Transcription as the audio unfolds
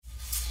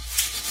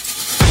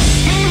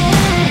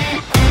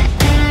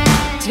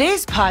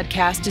Today's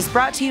podcast is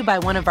brought to you by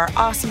one of our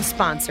awesome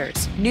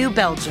sponsors, New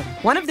Belgium.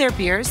 One of their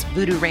beers,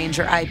 Voodoo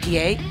Ranger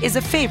IPA, is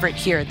a favorite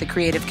here at the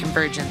Creative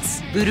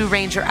Convergence. Voodoo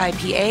Ranger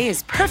IPA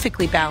is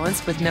perfectly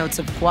balanced with notes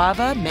of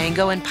guava,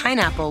 mango, and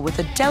pineapple with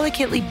a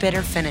delicately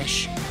bitter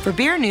finish. For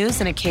beer news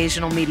and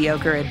occasional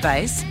mediocre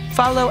advice,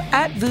 follow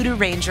 @Voodoo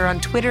Ranger on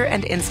Twitter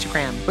and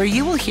Instagram, where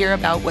you will hear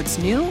about what's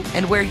new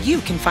and where you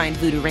can find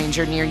Voodoo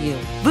Ranger near you.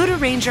 Voodoo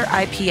Ranger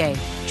IPA.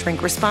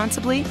 Drink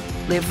responsibly,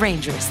 live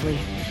rangerously.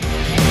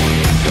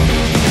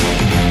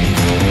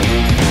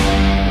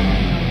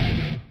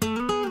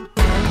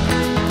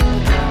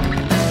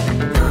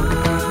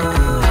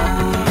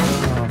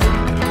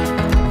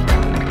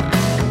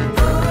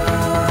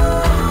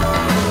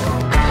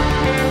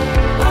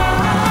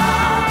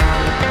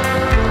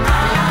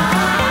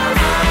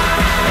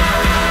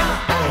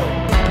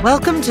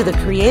 Welcome to the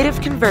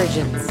Creative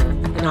Convergence,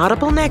 an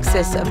audible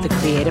nexus of the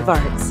creative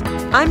arts.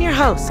 I'm your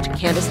host,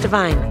 Candace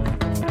Devine.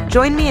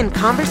 Join me in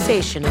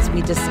conversation as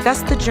we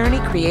discuss the journey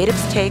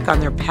creatives take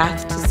on their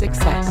path to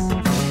success.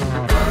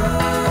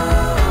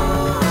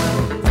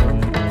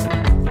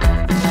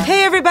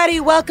 Hey everybody,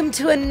 welcome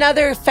to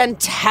another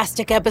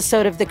fantastic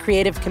episode of the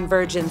Creative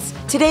Convergence.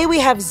 Today we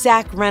have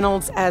Zach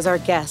Reynolds as our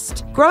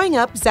guest. Growing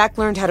up, Zach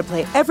learned how to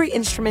play every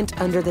instrument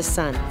under the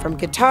sun, from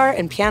guitar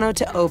and piano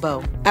to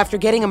oboe. After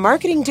getting a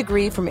marketing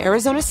degree from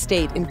Arizona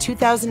State in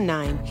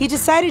 2009, he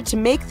decided to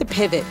make the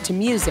pivot to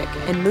music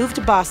and moved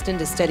to Boston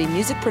to study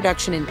music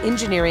production and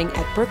engineering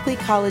at Berklee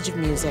College of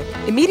Music.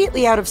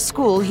 Immediately out of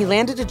school, he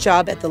landed a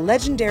job at the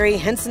legendary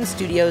Henson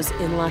Studios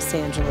in Los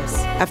Angeles.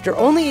 After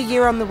only a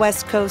year on the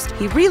West Coast,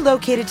 he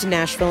relocated to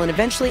Nashville and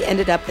eventually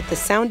ended up at the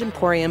Sound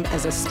Emporium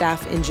as a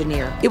staff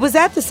engineer. It was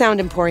at the Sound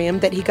Emporium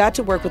that he got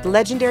to work with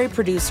legendary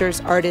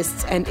producers,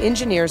 artists, and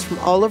engineers from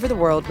all over the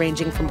world,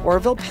 ranging from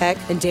Orville Peck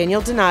and Daniel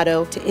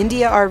Donato to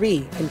India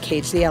R.E. and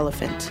Cage the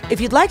Elephant.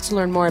 If you'd like to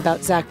learn more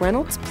about Zach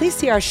Reynolds, please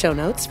see our show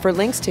notes for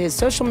links to his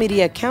social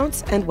media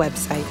accounts and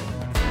website.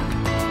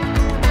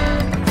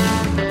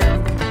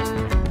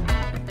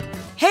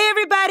 Hey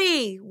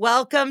everybody,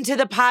 welcome to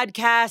the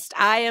podcast.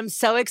 I am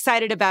so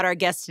excited about our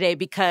guest today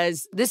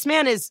because this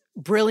man is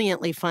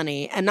brilliantly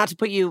funny, and not to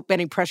put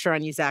any pressure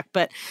on you, Zach,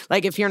 but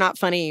like if you're not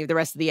funny the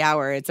rest of the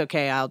hour, it's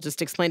okay. I'll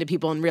just explain to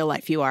people in real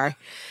life you are.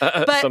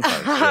 But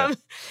yeah.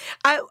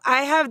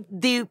 I have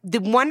the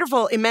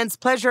wonderful, immense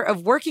pleasure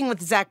of working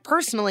with Zach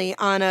personally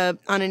on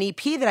an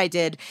EP that I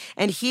did,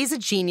 and he's a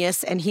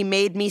genius, and he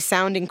made me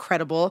sound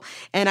incredible.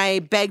 And I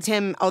begged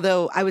him,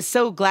 although I was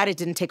so glad it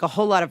didn't take a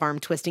whole lot of arm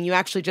twisting. You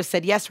actually just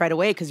said yes right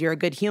away because you're a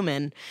good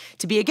human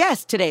to be a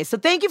guest today. So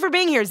thank you for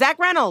being here, Zach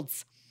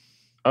Reynolds.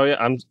 Oh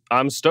yeah,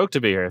 I'm stoked to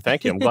be here.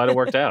 Thank you. I'm glad it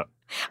worked out.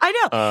 I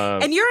know.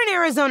 And you're an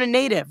Arizona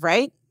native,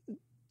 right?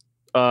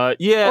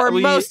 Yeah. Or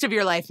most of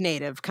your life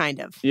native, kind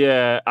of.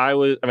 Yeah,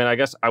 I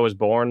guess I was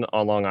born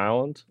on Long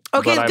Island.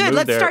 Okay, good.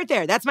 Let's start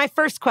there. That's my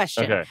first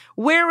question. Okay.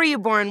 Where were you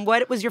born?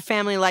 What was your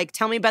family like?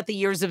 Tell me about the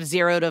years of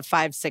 0 to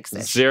 5,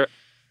 6-ish. Zero.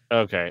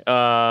 Okay.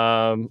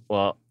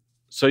 Well,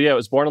 so yeah, I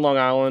was born in Long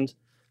Island.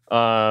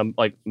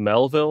 Like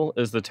Melville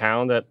is the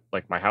town that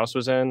like my house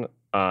was in.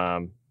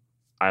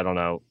 I don't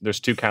know. There's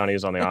 2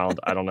 counties on the island.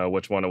 I don't know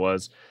which one it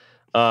was.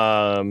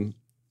 But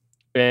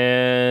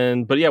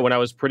yeah, when I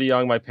was pretty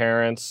young, my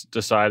parents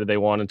decided they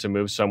wanted to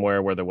move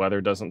somewhere where the weather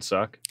doesn't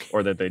suck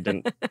or that they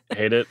didn't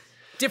hate it.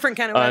 Different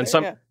kind of weather.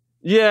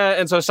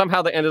 And so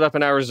somehow they ended up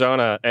in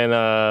Arizona.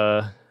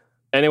 And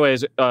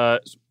anyways,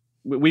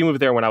 we moved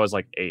there when I was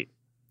like 8.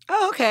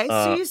 Oh, okay.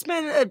 So you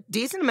spent a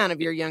decent amount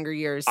of your younger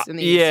years in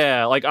the East.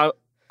 Yeah, like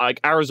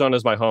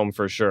Arizona's my home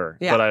for sure.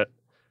 Yeah. But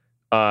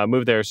I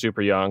moved there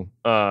super young.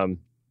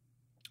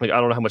 Like, I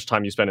don't know how much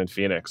time you spent in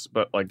Phoenix,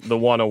 but like the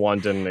 101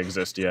 didn't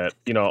exist yet.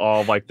 You know,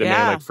 all like the main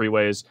like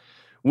freeways.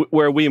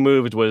 Where we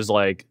moved was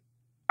like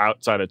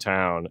outside of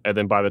town. And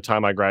then by the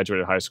time I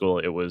graduated high school,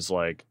 it was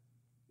like,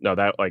 no,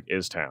 that like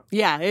is town.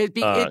 Yeah,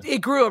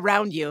 it grew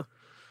around you.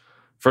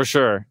 For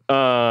sure.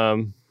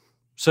 So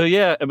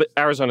yeah, but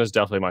Arizona is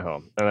definitely my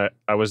home. And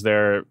I was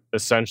there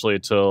essentially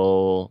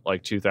till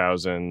like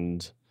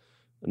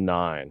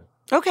 2009.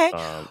 Okay.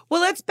 Well,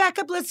 let's back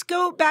up. Let's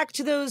go back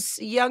to those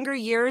younger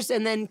years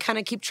and then kind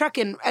of keep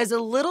trucking. As a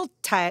little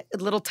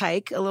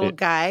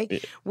guy,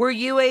 were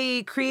you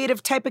a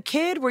creative type of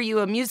kid? Were you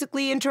a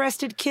musically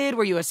interested kid?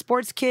 Were you a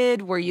sports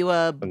kid? Were you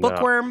a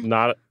bookworm?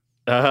 No,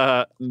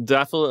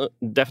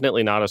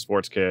 definitely not a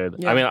sports kid.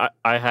 Yeah. I mean,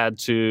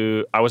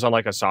 I was on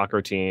like a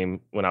soccer team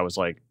when I was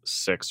like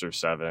 6 or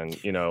 7,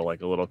 you know,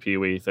 like a little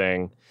peewee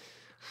thing.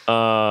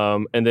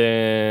 And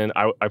then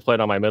I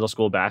played on my middle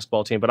school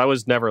basketball team, but I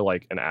was never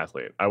like an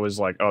athlete. I was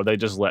like, oh, they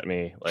just let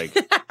me like,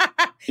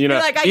 you know,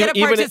 you're like, I get a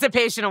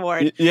participation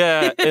award.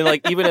 Yeah. And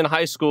like, even in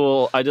high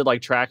school, I did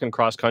like track and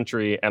cross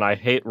country and I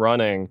hate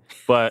running,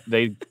 but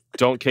they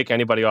don't kick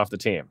anybody off the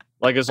team.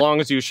 Like as long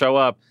as you show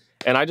up.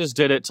 and I just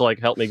did it to like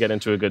help me get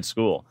into a good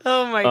school.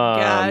 Oh my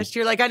gosh.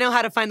 You're like, I know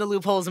how to find the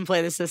loopholes and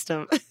play the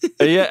system.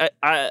 Yeah,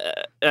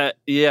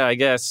 I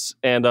guess.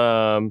 And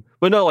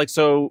but no, like,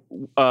 so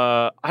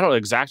I don't know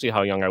exactly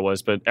how young I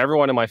was, but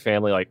everyone in my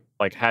family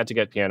like had to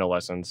get piano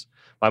lessons.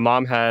 My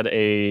mom had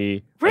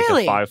a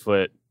Really?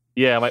 5-foot.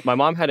 Yeah, my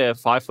mom had a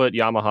 5-foot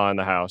Yamaha in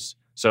the house.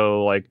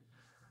 So like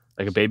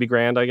a baby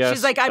grand, I guess.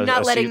 She's like, I'm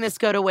not letting this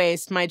go to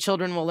waste. My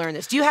children will learn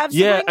this. Do you have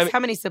siblings? Yeah, How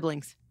many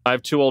siblings? I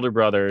have 2 older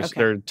brothers. Okay.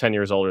 They're 10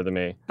 years older than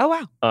me.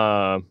 Oh,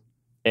 wow.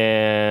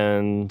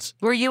 And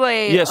Were you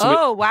a, yeah,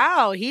 so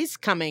wow, he's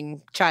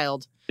coming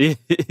child?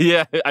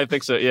 yeah, I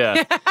think so,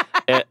 yeah.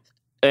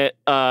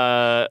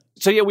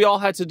 So yeah, we all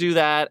had to do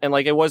that. And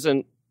like,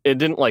 it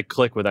didn't like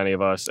click with any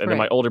of us. And then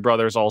my older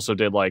brothers also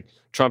did like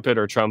trumpet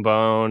or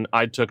trombone.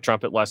 I took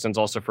trumpet lessons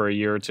also for a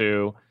year or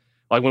two.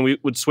 Like when we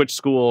would switch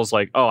schools,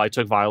 like, I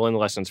took violin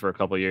lessons for a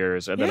couple of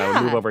years, and then I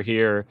would move over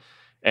here,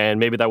 and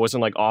maybe that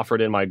wasn't like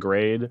offered in my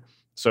grade.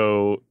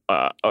 So,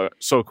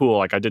 so cool.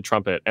 Like I did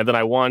trumpet, and then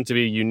I wanted to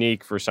be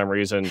unique for some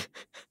reason,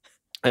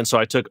 and so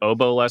I took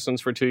oboe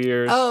lessons for 2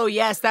 years. Oh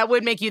yes, that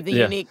would make you the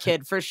unique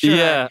kid for sure.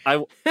 Yeah,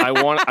 I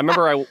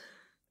remember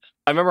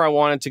I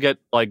wanted to get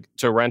like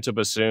to rent a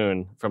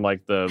bassoon from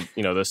like the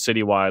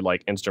citywide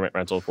like instrument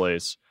rental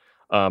place,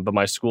 but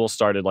my school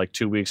started like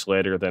 2 weeks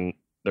later than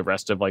the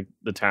rest of like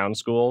the town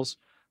schools.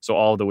 So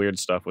all of the weird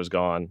stuff was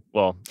gone.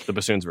 Well, the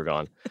bassoons were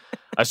gone.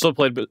 I still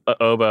played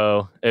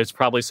oboe. It's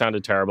probably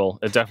sounded terrible.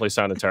 It definitely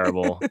sounded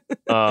terrible.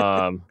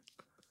 I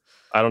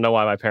don't know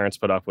why my parents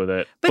put up with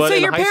it. But so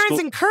your parents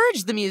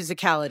encouraged the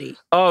musicality.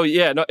 Oh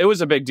yeah, no, it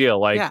was a big deal.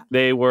 Like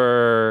they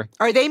were.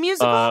 Are they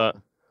musical?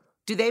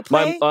 Do they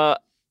play?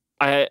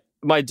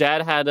 My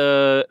dad had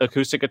a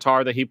acoustic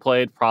guitar that he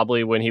played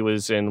probably when he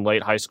was in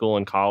late high school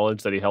and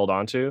college that he held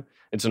on to.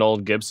 It's an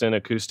old Gibson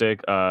acoustic.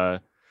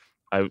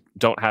 I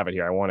don't have it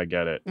here. I want to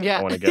get it. Yeah.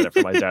 I want to get it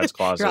from my dad's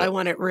closet. I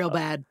want it real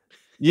bad.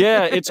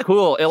 Yeah, it's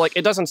cool.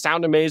 It doesn't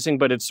sound amazing,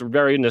 but it's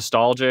very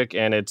nostalgic,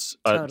 and it's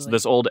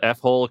this old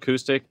F-hole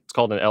acoustic. It's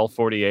called an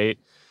L48.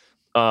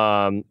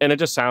 And it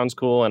just sounds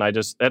cool, and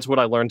that's what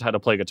I learned how to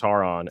play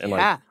guitar on. And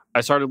like I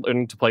started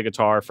learning to play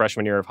guitar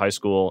freshman year of high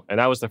school, and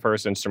that was the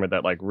first instrument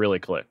that like really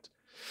clicked.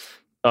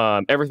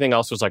 Everything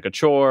else was like a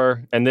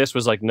chore, and this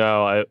was like,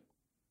 no,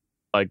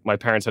 my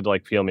parents had to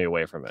like peel me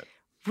away from it.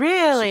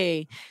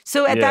 Really?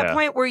 So at that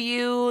point, were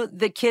you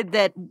the kid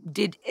that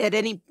did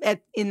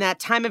in that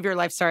time of your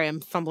life? Sorry,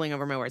 I'm fumbling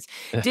over my words.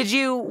 Did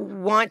you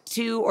want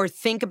to or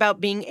think about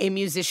being a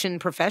musician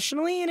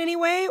professionally in any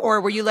way?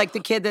 Or were you like the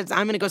kid that's,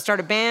 I'm going to go start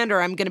a band,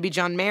 or I'm going to be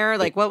John Mayer?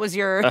 Like, what was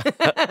your...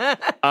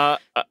 I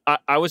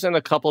was in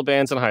a couple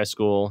bands in high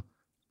school.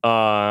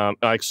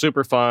 Like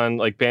super fun.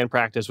 Like band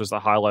practice was the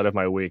highlight of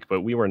my week,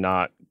 but we were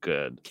not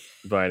good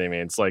by any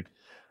means. Like,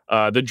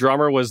 the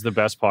drummer was the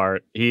best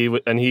part. He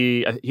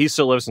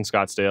still lives in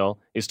Scottsdale.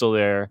 He's still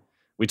there.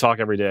 We talk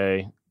every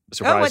day.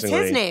 Surprisingly,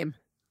 what's his name?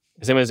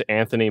 His name is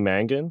Anthony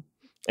Mangan,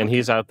 and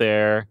he's out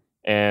there.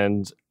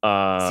 And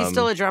is he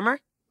still a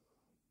drummer?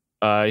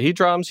 He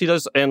drums. He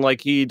does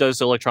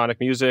electronic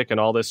music and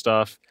all this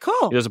stuff.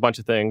 Cool. He does a bunch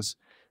of things.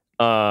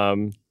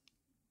 But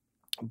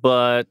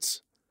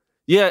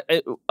yeah,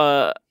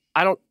 I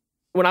don't.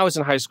 When I was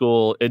in high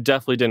school, it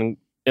definitely didn't.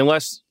 There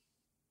was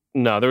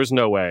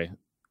no way.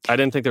 I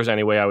didn't think there was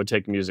any way I would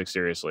take music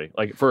seriously,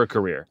 like for a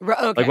career.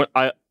 Okay. Like when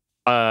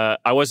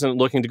I wasn't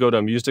looking to go to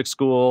a music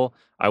school.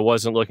 I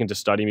wasn't looking to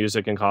study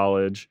music in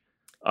college.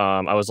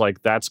 I was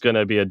like, that's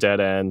gonna be a dead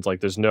end. Like,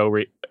 there's no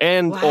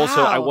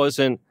also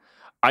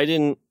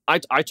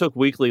I took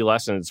weekly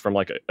lessons from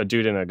like a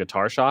dude in a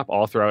guitar shop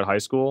all throughout high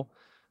school,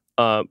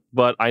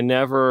 but I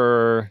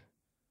never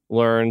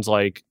learned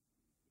like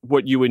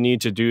what you would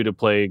need to do to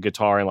play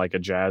guitar in like a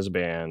jazz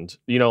band,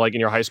 like in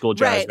your high school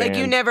jazz band. Right, like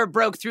you never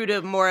broke through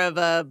to more of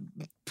a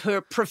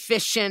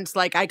proficient,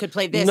 like I could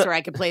play this or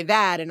I could play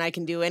that and I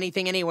can do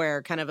anything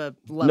anywhere kind of a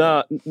level.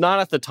 No,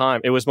 not at the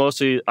time. It was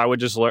mostly, I would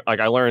just learn,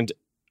 like I learned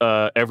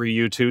every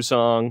U2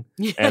 song,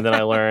 and then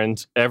I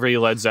learned every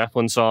Led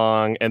Zeppelin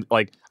song, and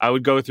like I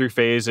would go through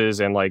phases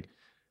and like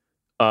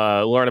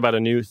learn about a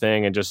new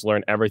thing and just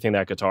learn everything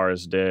that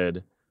guitarists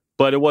did.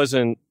 But it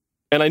wasn't,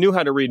 and I knew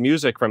how to read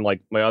music from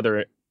like my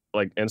other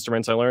like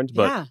instruments I learned,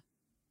 but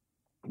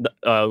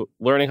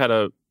learning how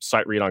to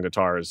sight read on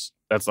guitars,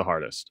 that's the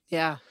hardest.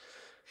 Yeah.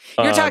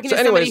 You're talking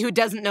to somebody who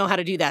doesn't know how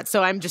to do that,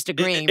 so I'm just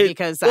agreeing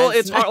because...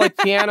 it's hard, like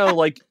piano,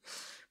 like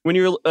when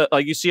you're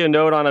like you see a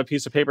note on a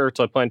piece of paper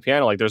to play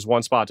piano, like there's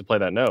one spot to play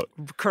that note.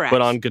 Correct.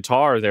 But on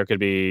guitar, there could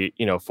be,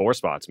 4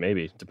 spots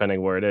maybe,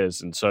 depending where it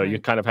is. And so you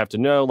kind of have to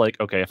know, like,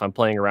 okay, if I'm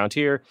playing around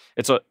here,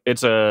 it's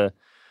a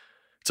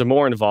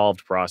more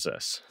involved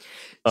process.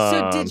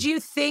 So did you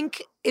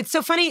think... It's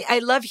so funny. I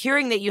love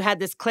hearing that you had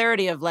this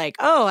clarity of like,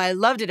 oh, I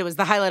loved it. It was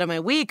the highlight of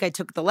my week. I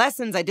took the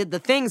lessons. I did the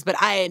things, but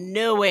I in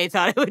no way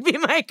thought it would be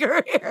my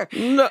career.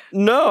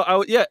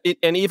 No.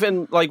 And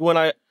even like when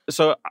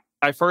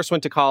I first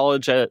went to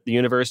college at the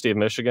University of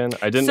Michigan.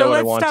 I didn't know what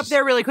I wanted. So let's stop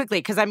there really quickly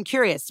because I'm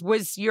curious.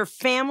 Was your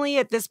family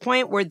at this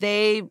point, were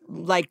they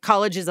like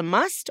college is a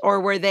must or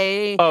were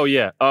they? Oh,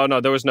 yeah. Oh,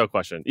 no, there was no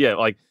question. Yeah,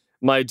 like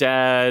my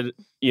dad,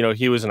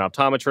 he was an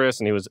optometrist,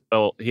 and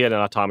he had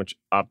an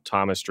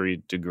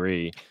optometry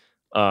degree.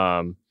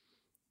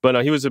 But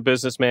no, he was a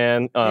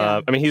businessman.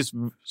 I mean, he's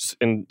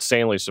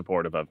insanely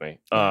supportive of me.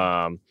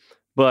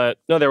 But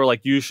no, they were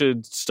like, you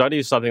should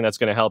study something that's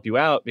going to help you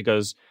out,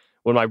 because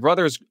when my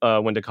brothers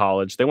went to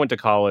college,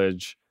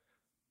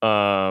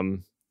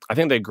 I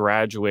think they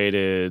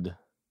graduated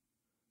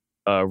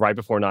right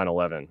before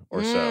 9/11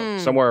 or so,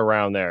 somewhere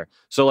around there.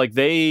 So like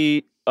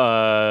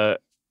I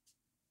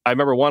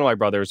remember one of my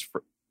brothers,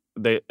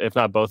 if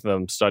not both of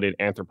them, studied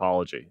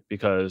anthropology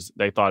because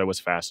they thought it was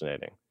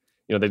fascinating.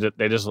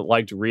 They just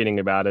liked reading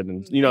about it,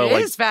 and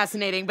it is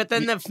fascinating. But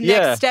then the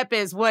next step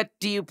is, what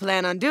do you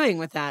plan on doing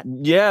with that?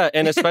 Yeah,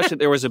 and especially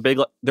there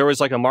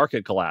was like a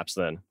market collapse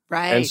then,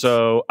 right? And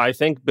so I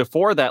think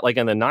before that, like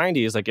in the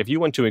 90s, like if you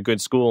went to a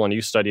good school and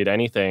you studied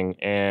anything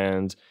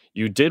and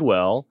you did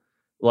well,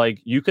 like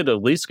you could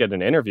at least get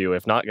an interview,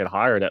 if not get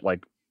hired at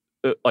like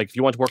if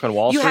you want to work on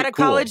Wall Street. You had a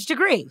college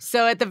degree,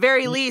 so at the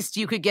very least,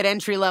 you could get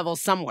entry level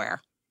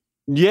somewhere.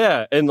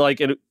 Yeah, and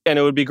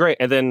it would be great.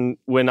 And then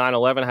when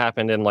 9/11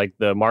 happened and like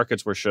the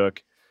markets were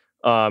shook,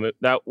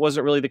 that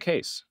wasn't really the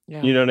case.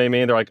 Yeah. You know what I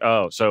mean? They're like,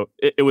 oh, so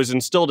it was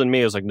instilled in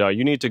me. It was like, no,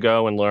 you need to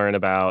go and learn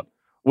about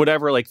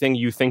whatever like thing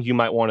you think you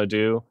might want to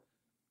do.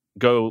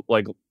 Go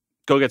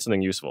get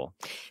something useful.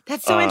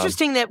 That's so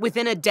interesting that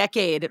within a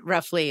decade,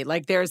 roughly,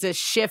 like there's a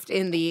shift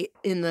in the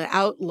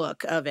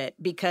outlook of it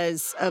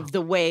because of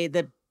the way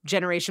the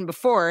generation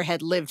before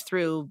had lived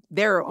through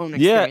their own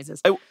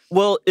experiences. Yeah,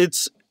 well,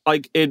 it's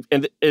like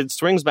it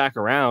swings back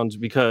around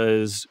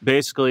because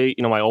basically,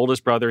 my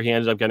oldest brother, he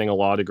ended up getting a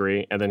law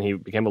degree and then he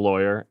became a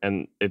lawyer,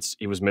 and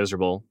he was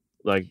miserable.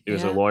 Like he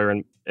was a lawyer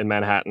in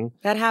Manhattan.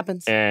 That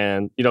happens.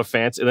 And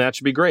fancy, and that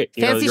should be great.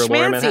 Fancy you're a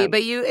lawyer in Manhattan.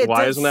 But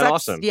why isn't that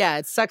awesome? Yeah,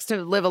 it sucks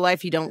to live a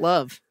life you don't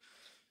love.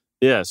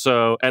 Yeah,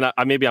 so, and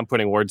maybe I'm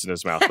putting words in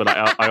his mouth, but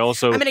I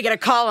also... I'm going to get a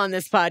call on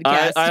this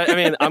podcast. I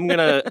mean,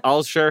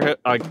 I'll share,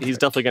 he's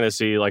definitely going to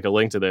see like a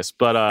link to this,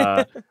 but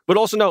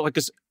also no, like,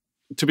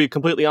 to be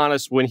completely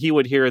honest, when he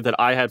would hear that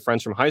I had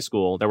friends from high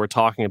school that were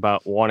talking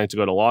about wanting to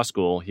go to law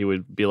school, he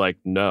would be like,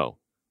 no,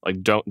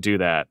 like, don't do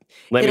that.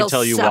 Let me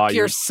tell you why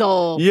your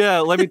soul. Yeah,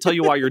 let me tell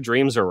you why your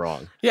dreams are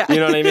wrong. Yeah. You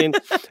know what I mean?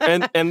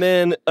 And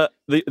then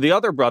the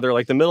other brother,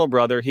 like the middle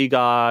brother, he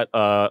got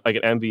like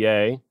an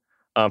MBA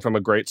from a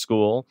great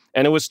school.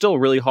 And it was still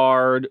really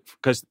hard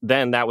because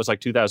then that was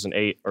like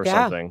 2008 or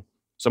something.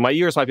 So my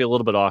years might be a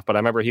little bit off, but I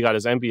remember he got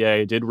his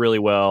MBA, did really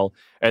well,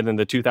 and then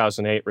the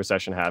 2008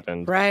 recession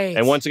happened. Right.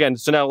 And once again,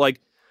 so now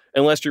like,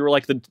 unless you were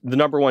like the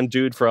number one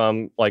dude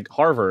from like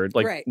Harvard,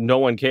 like no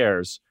one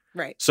cares.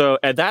 Right. So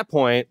at that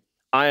point,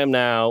 I am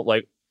now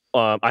like,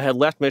 I had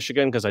left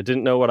Michigan because I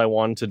didn't know what I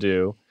wanted to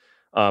do.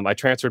 I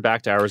transferred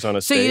back to Arizona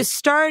State. So you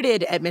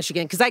started at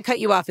Michigan, because I cut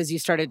you off as you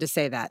started to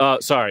say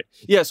that. Sorry.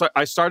 Yeah, so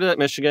I started at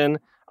Michigan.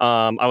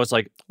 I was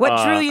like...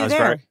 What drew you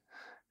there?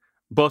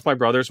 Both my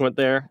brothers went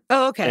there.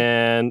 Oh,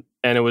 okay.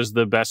 And it was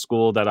the best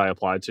school that I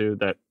applied to,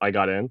 that I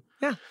got in.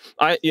 Yeah.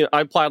 I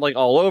applied like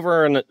all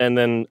over, and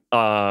then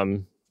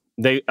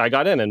I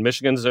got in, and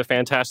Michigan's a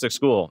fantastic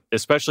school,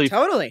 especially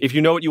if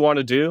you know what you want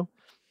to do,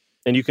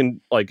 and you can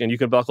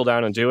buckle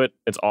down and do it.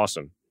 It's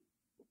awesome.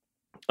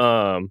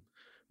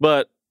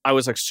 But I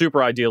was like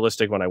super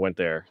idealistic when I went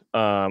there.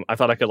 I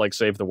thought I could like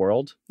save the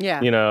world. Yeah.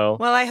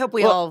 Well, I hope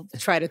we all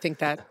try to think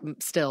that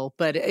still,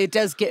 but it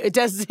does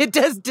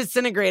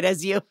disintegrate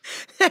as you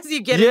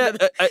get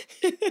into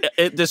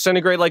it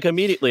disintegrated like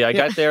immediately. I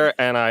got there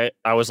and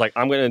I was like,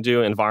 I'm going to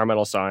do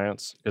environmental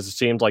science, because it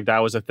seemed like that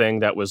was a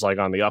thing that was like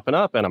on the up and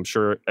up, and I'm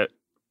sure it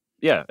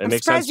makes sense. I'm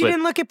surprised you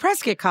didn't look at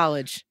Prescott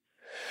College.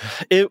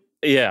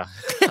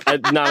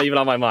 Not even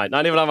on my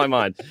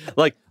mind.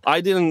 Like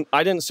I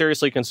didn't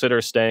seriously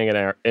consider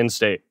staying in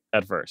state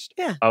at first.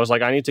 Yeah. I was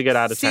like, I need to get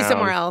out of town. See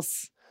somewhere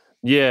else.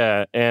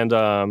 Yeah.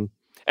 And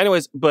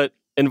anyways, but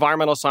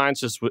environmental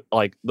sciences,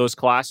 like those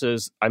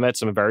classes, I met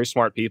some very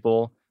smart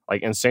people,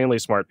 like insanely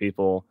smart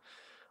people.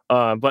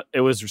 But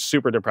it was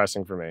super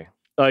depressing for me.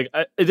 Like,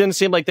 it didn't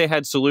seem like they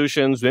had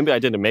solutions. Maybe I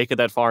didn't make it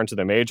that far into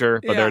the major,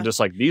 but they're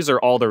just like, these are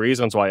all the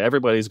reasons why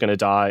everybody's going to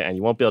die and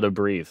you won't be able to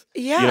breathe.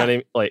 Yeah. You know what I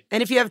mean? Like,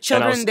 and if you have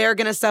children, they're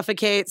going to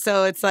suffocate.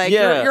 So it's like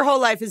your whole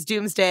life is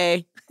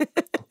doomsday.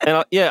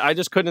 And I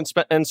just couldn't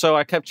spend. And so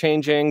I kept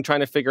changing,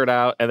 trying to figure it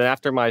out. And then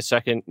after my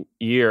second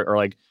year, or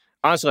like,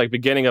 honestly, like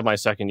beginning of my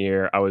second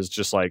year, I was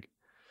just like,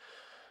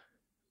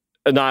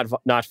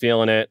 not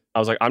feeling it. I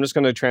was like, I'm just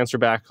going to transfer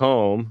back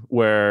home,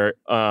 where,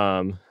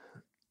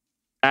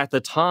 at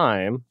the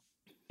time,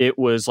 it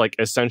was like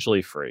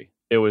essentially free.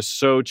 It was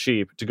so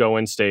cheap to go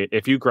in state.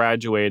 If you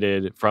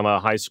graduated from a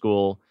high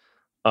school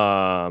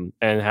and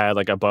had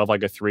like above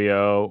like a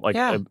 3.0, like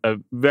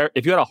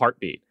if you had a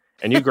heartbeat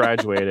and you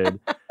graduated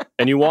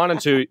and you wanted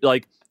to,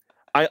 like,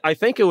 I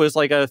think it was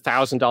like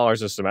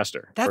 $1,000 a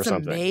semester. That's or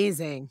something.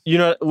 Amazing.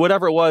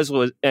 Whatever it was,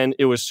 and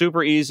it was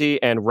super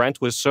easy, and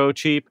rent was so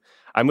cheap.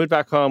 I moved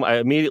back home. I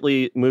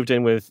immediately moved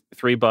in with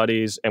 3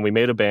 buddies, and we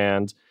made a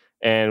band.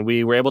 And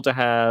we were able to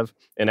have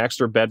an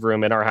extra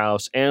bedroom in our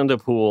house and a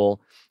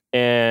pool.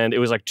 and it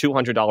was like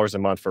 $200 a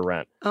month for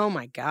rent. Oh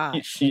my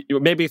gosh.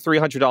 Maybe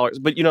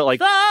 $300, but like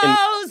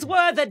those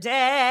were the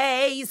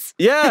days.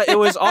 Yeah, it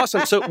was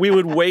awesome. So we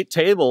would wait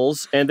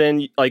tables, and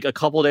then like a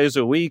couple days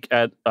a week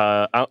at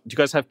do you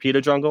guys have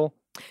Pita Jungle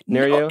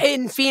near you?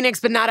 In Phoenix,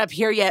 but not up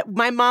here yet.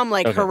 My mom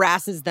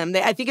harasses them.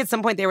 I think at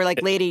some point they were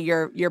like, "Lady,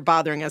 you're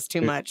bothering us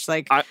too much."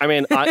 Like,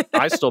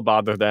 I still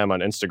bother them on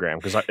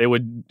Instagram because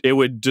it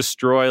would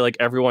destroy like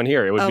everyone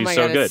here. It would be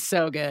so good, it's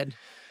so good.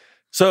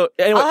 So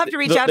anyway, I'll have to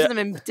reach out to them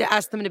and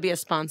ask them to be a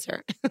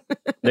sponsor.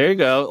 There you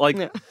go.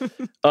 Like,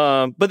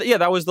 but yeah,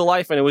 that was the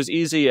life, and it was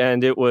easy,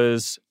 and that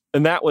was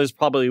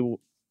probably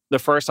the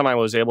first time I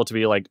was able to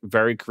be like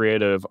very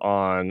creative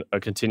on a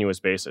continuous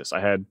basis.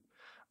 I had.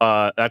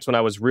 That's when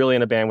I was really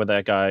in a band with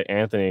that guy,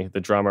 Anthony,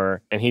 the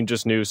drummer, and he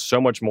just knew so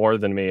much more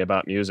than me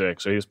about music.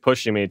 So he was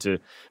pushing me to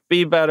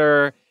be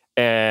better,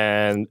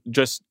 and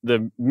just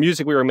the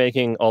music we were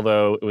making,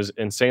 although it was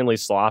insanely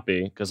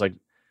sloppy, because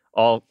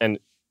other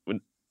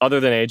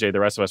than AJ, the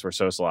rest of us were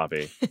so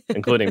sloppy,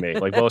 including me,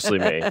 like mostly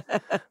me.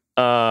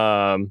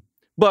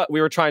 But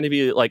we were trying to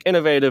be like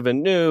innovative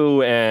and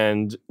new,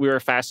 and we were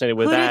fascinated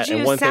with that. Who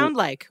did you sound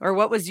like, or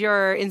what was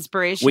your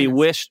inspiration? We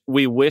wished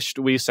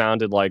we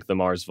sounded like the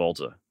Mars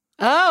Volta.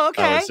 Oh,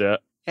 okay.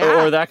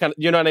 Or that kind of,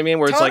 you know what I mean?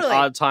 Where it's like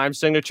odd time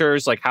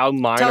signatures, like how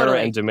minor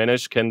and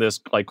diminished can this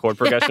like chord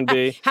progression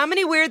be? How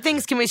many weird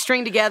things can we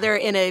string together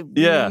in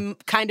a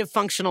kind of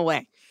functional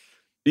way?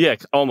 Yeah,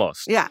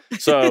 almost. Yeah.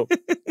 So,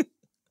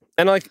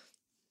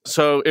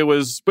 so it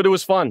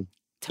was fun.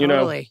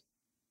 Totally.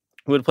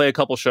 We would play a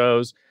couple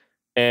shows,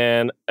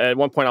 and at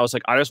one point I was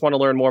like, I just want to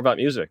learn more about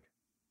music.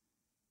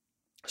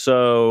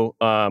 So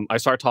I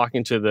started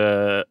talking to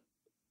the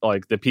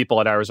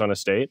people at Arizona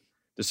State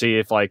to see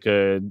if I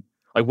could,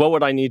 like, what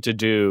would I need to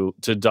do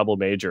to double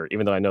major,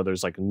 even though I know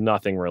there's like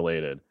nothing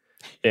related.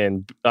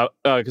 And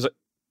because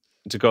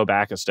to go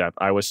back a step,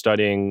 I was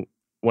studying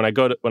when I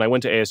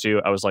went to ASU,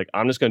 I was like,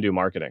 I'm just going to do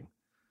marketing.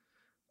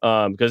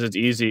 Because it's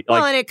easy.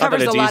 Well, and it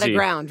covers a lot of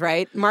ground,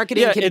 right?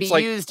 Marketing can be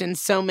used in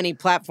so many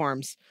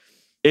platforms.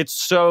 It's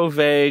so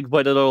vague,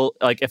 but it'll,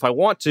 like, if I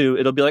want to,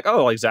 it'll be like,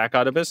 oh, like Zach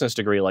got a business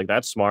degree. Like,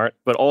 that's smart.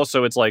 But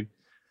also it's like,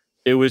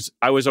 I was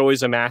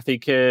always a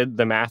mathy kid.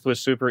 The math was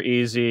super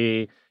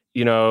easy. I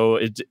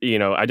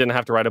didn't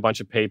have to write a bunch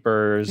of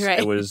papers. Right.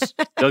 It was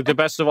like the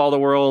best of all the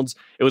worlds.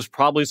 It was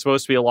probably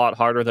supposed to be a lot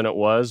harder than it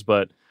was,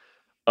 but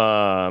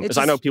because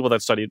I know people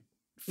that studied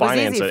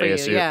finance at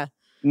ASU. Yeah.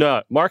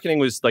 No, marketing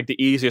was like the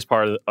easiest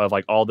part of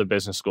like all the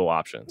business school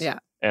options. Yeah.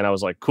 And I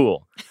was like,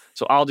 cool.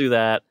 So I'll do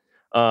that.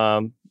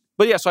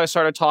 But yeah, so I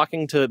started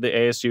talking to the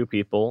ASU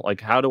people,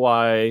 like, how do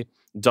I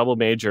double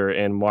major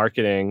in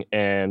marketing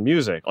and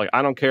music? Like,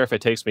 I don't care if it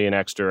takes me an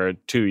extra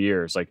 2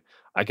 years. Like,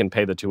 I can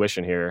pay the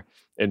tuition here.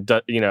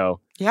 Yeah.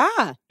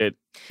 Let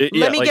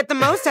me get the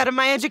most out of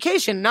my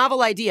education.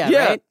 Novel idea,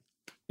 right?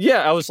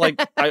 Yeah. I was like,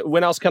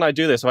 when else can I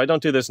do this? If I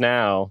don't do this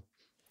now,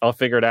 I'll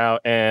figure it out.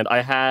 And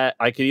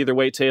I could either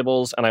wait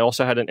tables, and I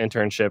also had an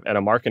internship at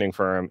a marketing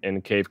firm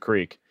in Cave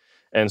Creek.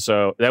 And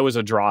so that was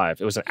a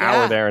drive. It was an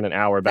hour there and an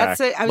hour back.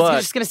 I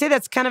was just going to say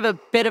that's kind of a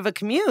bit of a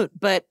commute,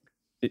 but...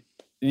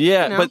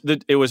 Yeah, but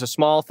it was a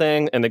small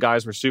thing, and the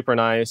guys were super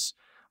nice.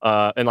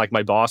 And like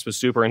my boss was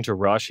super into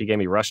Rush. He gave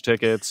me Rush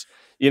tickets.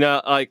 He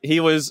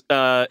was,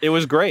 it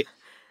was great.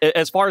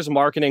 As far as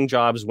marketing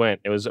jobs went,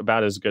 it was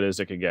about as good as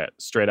it could get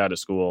straight out of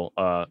school.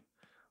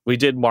 We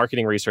did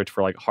marketing research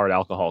for like hard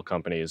alcohol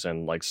companies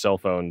and like cell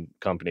phone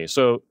companies.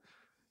 So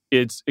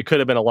it could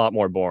have been a lot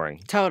more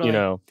boring. Totally.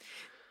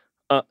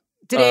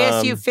 Did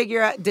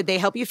ASU did they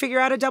help you figure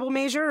out a double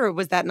major, or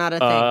was that not a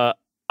thing?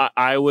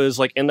 I was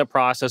like in the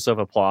process of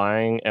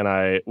applying, and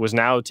I was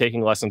now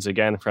taking lessons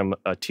again from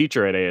a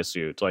teacher at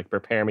ASU to like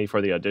prepare me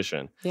for the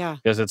audition. Yeah.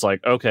 Because it's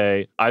like,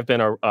 okay, I've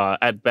been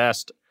at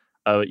best,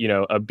 a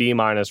B-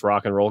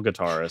 rock and roll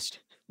guitarist,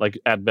 like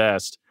at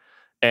best.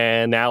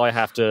 And now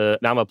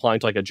I'm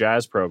applying to like a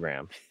jazz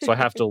program. So I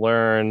have to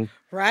learn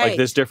like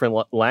this different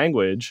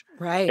language.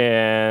 Right.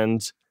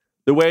 And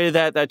the way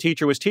that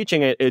teacher was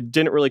teaching it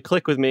didn't really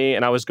click with me.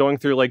 And I was going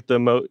through like the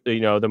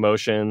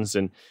motions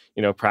and,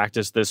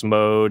 practice this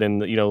mode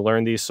and,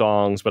 learn these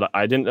songs. But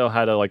I didn't know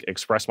how to like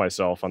express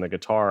myself on the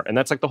guitar. And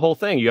that's like the whole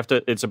thing.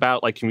 It's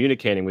about like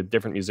communicating with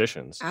different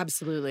musicians.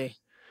 Absolutely.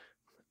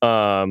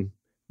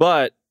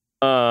 But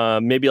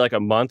maybe like a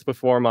month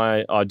before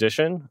my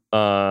audition,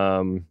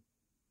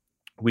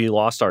 we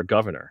lost our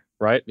governor,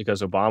 right?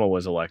 Because Obama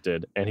was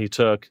elected, and he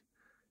took...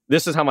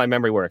 This is how my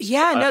memory works.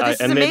 Yeah, no, this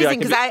is amazing,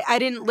 because I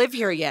didn't live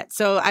here yet.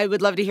 So I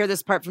would love to hear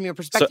this part from your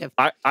perspective.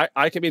 So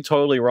I could be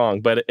totally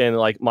wrong, but in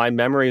like my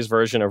memory's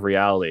version of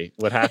reality,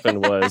 what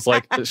happened was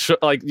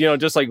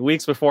just like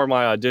weeks before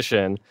my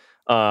audition,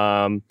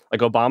 like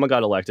Obama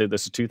got elected.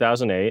 This is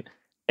 2008,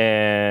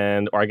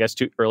 or I guess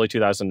early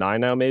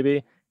 2009 now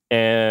maybe.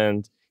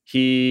 And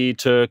he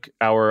took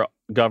our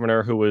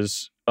governor, who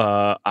was...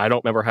 I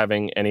don't remember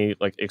having any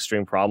like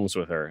extreme problems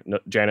with her,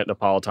 Janet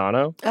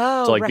Napolitano.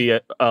 Oh, to like be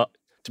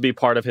to be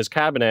part of his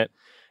cabinet,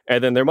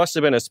 And then there must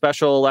have been a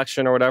special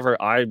election or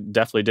whatever. I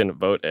definitely didn't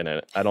vote in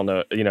it. I don't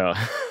know.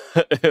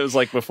 It was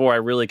like before I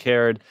really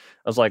cared.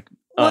 I was like,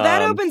 well,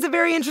 that opens a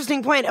very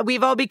interesting point.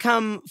 We've all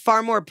become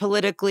far more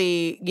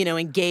politically,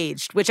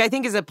 engaged, which I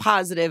think is a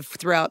positive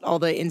throughout all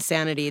the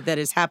insanity that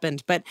has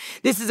happened. But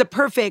this is a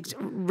perfect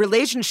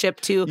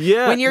relationship to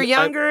when you're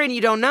younger and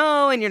you don't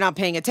know and you're not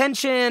paying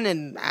attention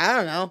and I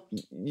don't know.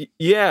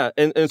 Yeah.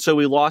 And so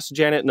we lost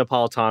Janet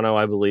Napolitano,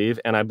 I believe.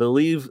 And I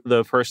believe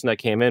the person that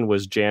came in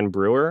was Jan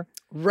Brewer.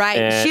 Right.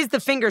 And she's the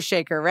finger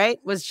shaker, right?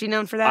 Was she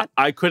known for that?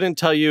 I couldn't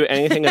tell you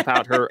anything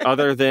about her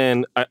other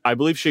than I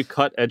believe she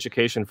cut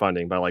education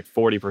funding by like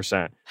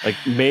 40%, like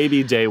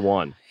maybe day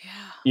one. Yeah.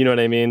 You know what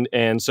I mean?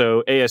 And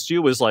so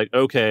ASU was like,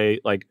 okay,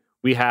 like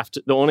we have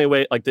to, the only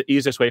way, like the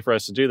easiest way for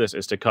us to do this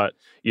is to cut,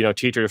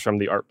 teachers from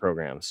the art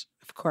programs.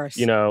 Of course.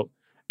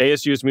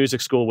 ASU's music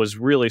school was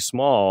really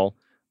small.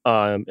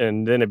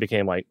 And then it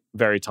became like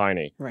very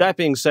tiny. Right. That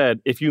being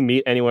said, if you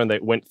meet anyone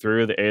that went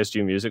through the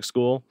ASU music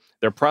school,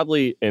 they're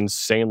probably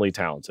insanely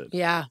talented.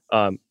 Yeah.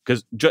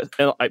 Because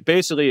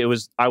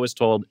I was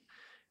told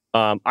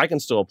I can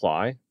still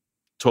apply,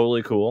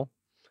 totally cool.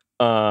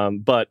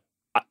 But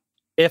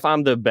if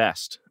I'm the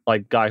best,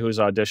 like guy who's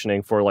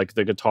auditioning for like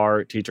the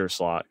guitar teacher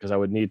slot, because I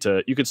would need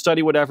to. You could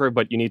study whatever,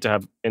 but you need to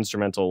have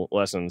instrumental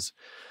lessons.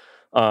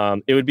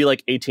 It would be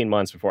like 18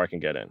 months before I can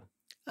get in.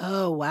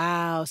 Oh,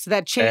 wow. So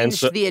that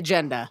changed the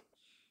agenda.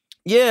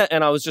 Yeah.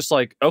 And I was just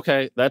like,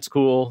 okay, that's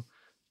cool.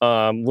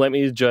 Let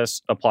me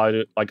just apply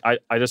to, like,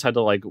 I just had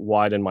to, like,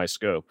 widen my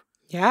scope.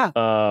 Yeah.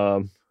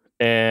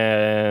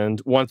 And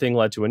one thing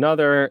led to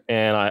another.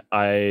 And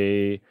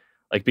I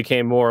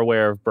became more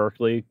aware of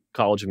Berklee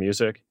College of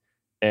Music.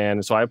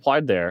 And so I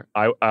applied there.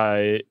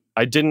 I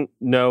didn't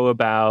know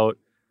about...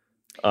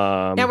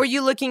 now, were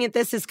you looking at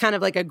this as kind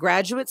of like a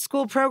graduate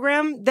school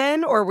program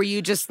then, or were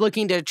you just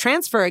looking to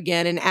transfer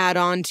again and add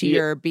on to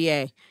your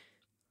BA?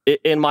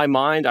 In my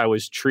mind, I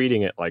was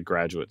treating it like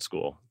graduate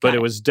school, but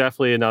it was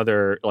definitely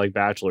another like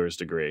bachelor's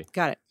degree.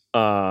 Got it.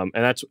 And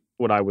that's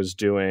what I was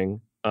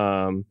doing.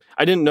 I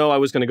didn't know I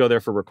was going to go there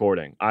for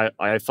recording.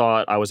 I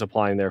thought I was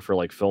applying there for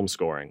like film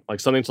scoring, like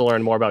something to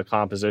learn more about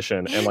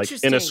composition and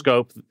like in a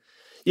scope.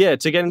 Yeah,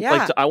 to get in,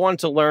 I wanted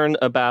to learn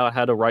about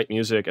how to write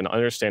music and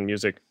understand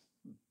music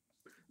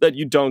that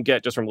you don't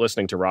get just from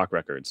listening to rock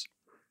records.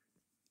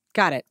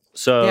 Got it.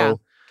 So,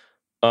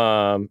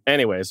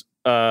 anyways,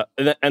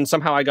 and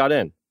somehow I got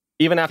in.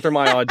 Even after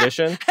my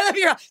audition.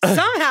 Somehow,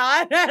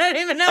 I don't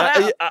even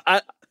know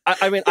how.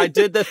 I mean, I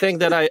did the thing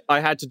that I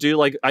had to do.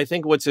 Like, I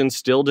think what's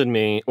instilled in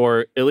me,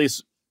 or at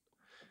least,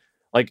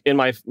 like, in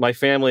my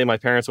family, my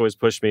parents always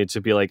pushed me to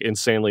be, like,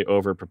 insanely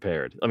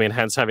over-prepared. I mean,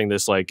 hence having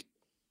this, like,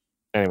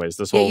 anyways,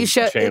 this whole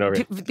chain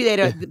over.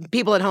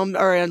 People at home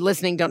or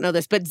listening don't know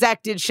this, but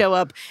Zach did show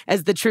up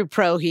as the true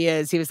pro he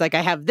is. He was like, I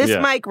have this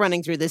mic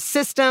running through this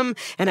system,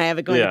 and I have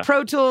it going to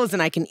Pro Tools,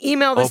 and I can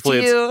email this to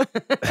you.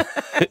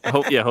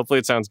 Hopefully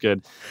it sounds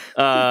good.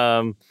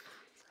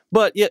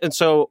 But yeah, and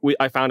so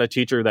I found a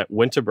teacher that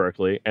went to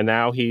Berklee, and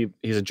now he's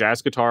a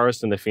jazz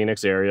guitarist in the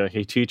Phoenix area.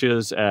 He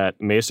teaches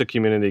at Mesa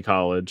Community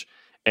College,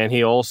 and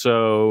he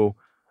also...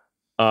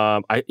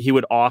 he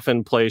would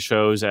often play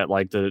shows at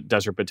like the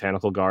Desert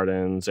Botanical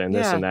Gardens and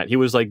this and that. He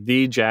was like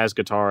the jazz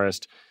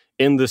guitarist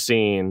in the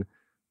scene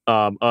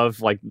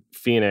of like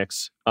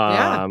Phoenix.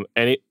 And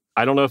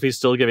I don't know if he's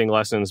still giving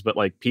lessons, but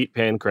like Pete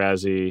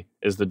Pancrazzi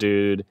is the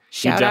dude.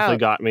 Shout he definitely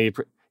out. got me.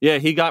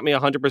 He got me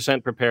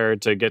 100%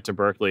 prepared to get to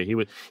Berklee.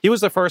 He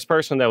was the first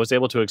person that was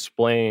able to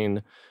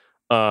explain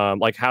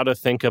like how to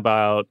think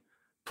about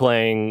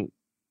playing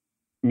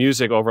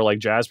music over like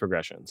jazz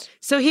progressions.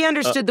 So he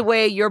understood the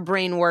way your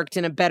brain worked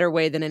in a better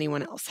way than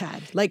anyone else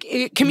had. Like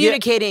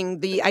communicating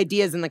the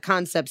ideas and the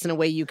concepts in a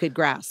way you could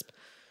grasp.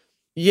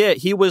 Yeah,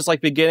 he was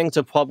like beginning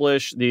to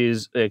publish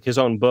these his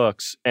own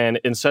books, and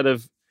instead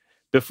of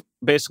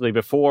basically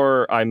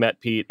before I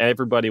met Pete,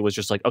 everybody was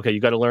just like, okay, you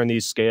got to learn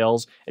these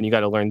scales and you got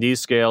to learn these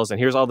scales, and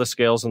here's all the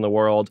scales in the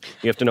world.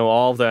 You have to know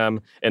all of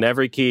them in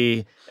every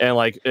key and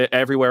like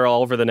everywhere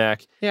all over the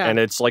neck. Yeah. And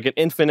it's like an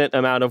infinite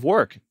amount of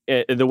work.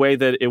 The way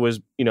that it was,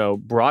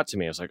 brought to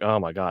me, I was like, oh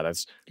my God,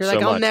 that's You're so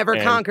like, I'll much. never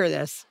conquer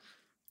this.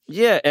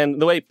 Yeah,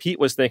 and the way Pete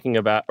was thinking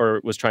about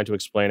or was trying to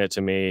explain it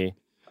to me,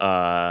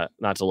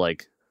 not to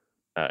like,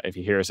 if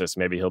he hears this,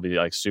 maybe he'll be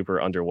like super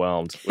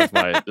underwhelmed with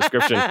my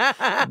description.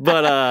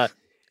 But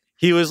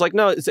he was like,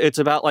 no, it's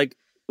about like,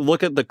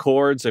 look at the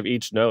chords of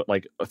each note.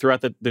 Like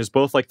throughout there's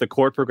both like the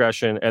chord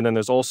progression, and then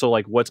there's also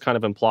like what's kind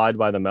of implied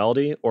by the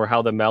melody or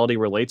how the melody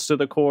relates to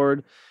the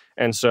chord.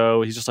 And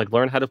so he's just like,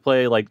 learn how to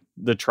play like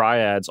the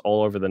triads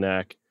all over the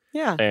neck.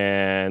 Yeah.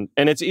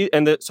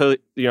 So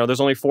there's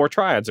only 4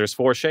 triads. There's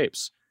 4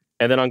 shapes.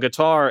 And then on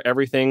guitar,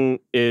 everything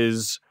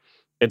it's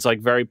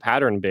like very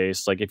pattern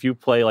based. Like if you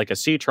play like a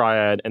C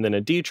triad and then a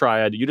D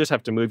triad, you just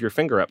have to move your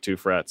finger up 2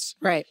 frets.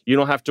 Right. You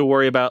don't have to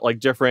worry about like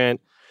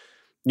different,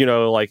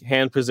 like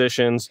hand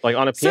positions. Like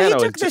on a piano. So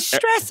he took the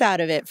stress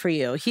out of it for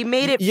you. He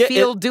made it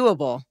feel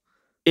doable.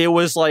 It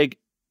was like,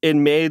 it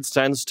made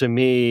sense to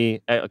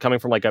me coming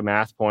from like a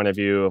math point of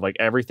view of like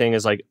everything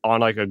is like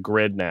on like a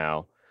grid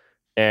now.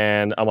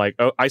 And I'm like,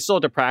 oh, I still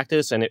had to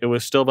practice, and it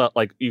was still about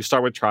like you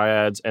start with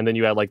triads, and then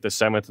you add like the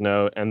 7th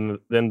note, and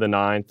then the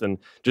 9th, and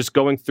just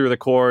going through the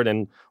chord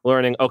and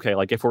learning. Okay,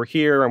 like if we're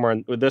here and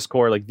we're with this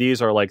chord, like these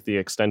are like the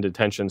extended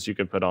tensions you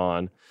could put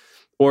on,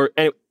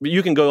 and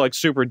you can go like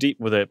super deep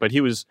with it. But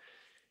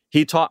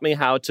he taught me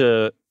how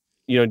to,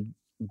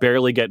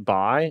 barely get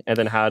by, and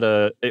then how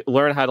to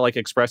learn how to like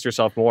express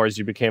yourself more as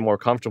you became more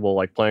comfortable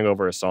like playing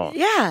over a song.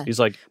 Yeah. He's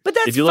like, but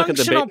that's if you look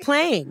functional at the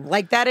playing.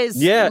 Like that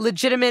is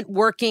legitimate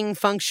working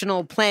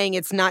functional playing.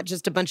 It's not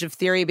just a bunch of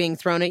theory being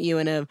thrown at you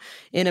in a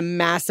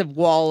massive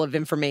wall of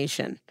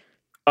information.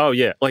 Oh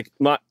yeah. Like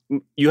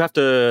you have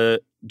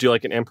to do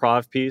like an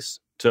improv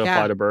piece to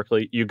apply to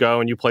Berklee. You go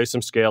and you play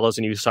some scales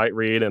and you sight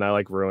read, and I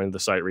like ruined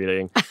the sight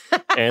reading.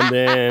 And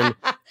then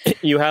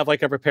you have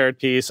like a prepared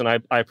piece, and I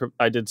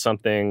did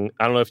something.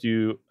 I don't know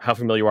how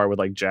familiar you are with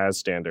like jazz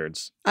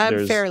standards.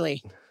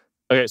 Fairly.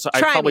 Okay, so I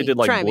probably did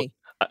like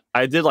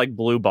I did like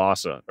blue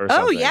bossa or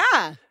something. Oh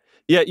yeah.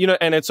 Yeah,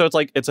 and it's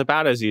like it's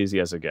about as easy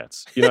as it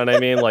gets. You know what I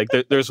mean? Like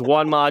there's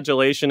one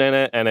modulation in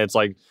it, and it's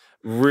like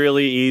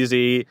really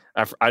easy.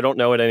 I don't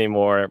know it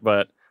anymore,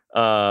 but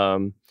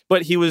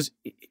he was.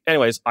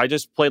 Anyways, I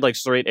just played like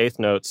straight 8th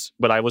notes,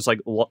 but I was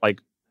like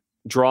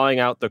drawing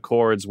out the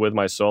chords with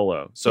my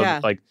solo. So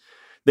like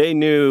they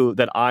knew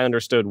that I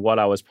understood what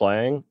I was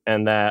playing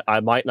and that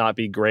I might not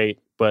be great,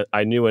 but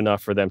I knew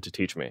enough for them to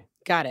teach me.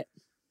 Got it.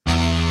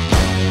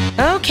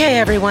 Okay,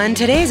 everyone.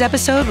 Today's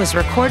episode was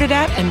recorded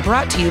at and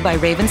brought to you by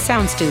Raven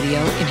Sound Studio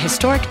in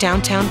historic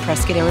downtown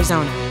Prescott,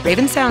 Arizona.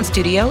 Raven Sound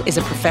Studio is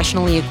a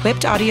professionally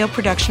equipped audio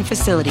production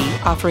facility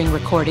offering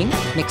recording,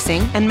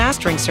 mixing, and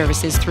mastering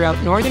services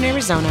throughout northern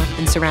Arizona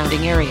and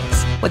surrounding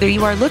areas. Whether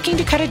you are looking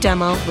to cut a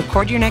demo,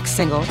 record your next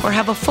single, or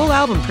have a full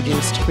album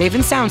produced,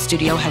 Raven Sound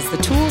Studio has the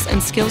tools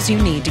and skills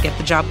you need to get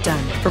the job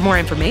done. For more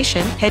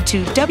information, head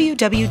to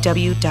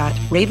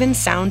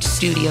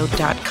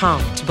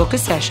www.ravensoundstudio.com to book a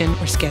session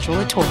or schedule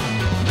a tour.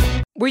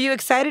 Were you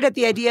excited at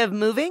the idea of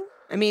moving?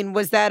 I mean,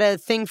 was that a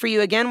thing for you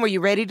again? Were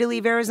you ready to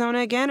leave Arizona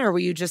again? Or were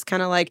you just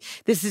kind of like,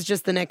 this is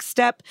just the next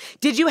step?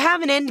 Did you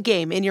have an end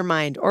game in your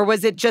mind? Or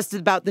was it just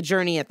about the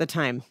journey at the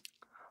time?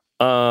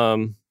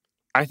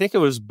 I think it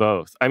was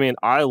both. I mean,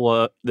 I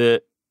love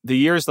the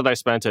years that I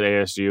spent at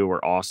ASU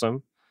were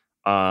awesome.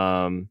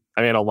 I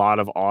made a lot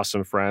of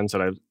awesome friends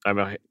that I have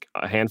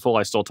a handful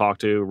I still talk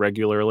to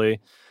regularly.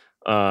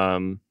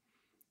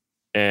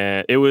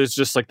 And it was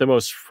just like the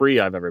most free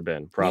I've ever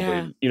been,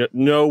 probably. Yeah.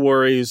 No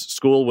worries.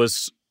 School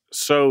was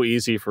so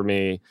easy for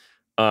me.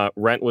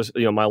 Rent was,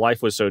 my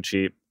life was so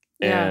cheap.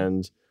 Yeah.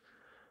 And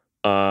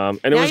it was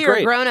great. Now you're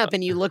a grown up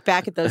and you look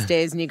back at those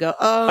days and you go,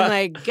 oh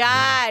my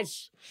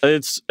gosh.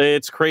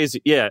 It's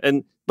crazy. Yeah.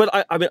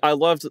 But I mean, I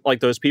loved like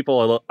those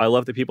people. I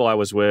loved the people I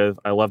was with.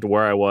 I loved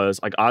where I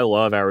was. Like, I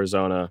love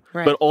Arizona.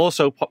 Right. But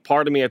also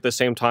part of me at the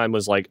same time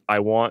was like, I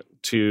want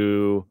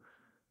to...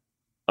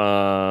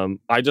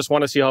 I just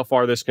want to see how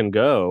far this can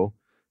go.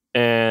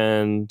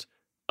 And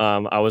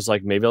I was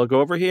like, maybe I'll go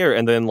over here.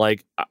 And then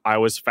like I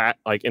was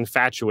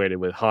infatuated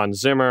with Hans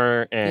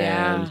Zimmer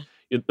and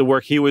the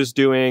work he was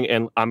doing.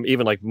 And I'm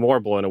even like more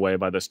blown away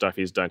by the stuff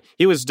he's done.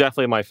 He was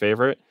definitely my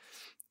favorite.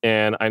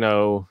 And I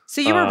know... So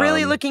you were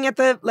really looking at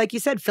the, like you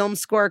said, film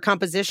score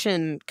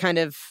composition kind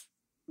of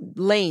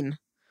lane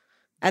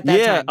at that time.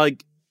 Yeah,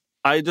 like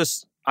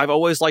I've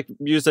always liked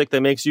music that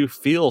makes you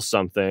feel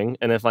something,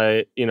 and if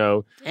I,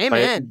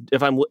 Amen.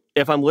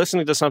 If I'm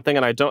listening to something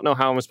and I don't know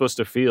how I'm supposed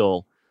to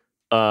feel,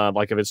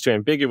 like if it's too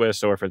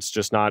ambiguous or if it's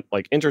just not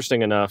like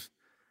interesting enough,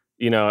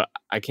 I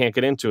can't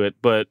get into it.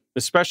 But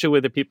especially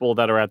with the people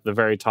that are at the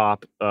very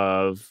top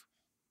of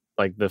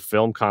like the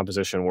film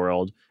composition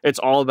world, it's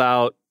all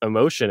about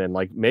emotion and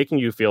like making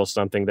you feel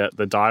something that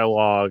the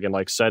dialogue and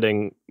like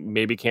setting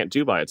maybe can't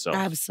do by itself.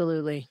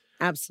 Absolutely.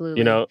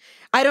 Absolutely.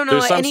 I don't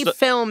know any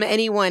film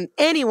anyone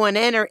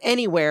enter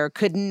anywhere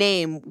could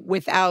name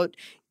without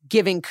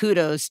giving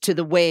kudos to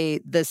the way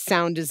the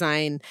sound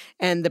design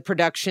and the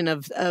production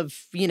of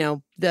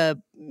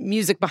the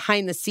music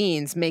behind the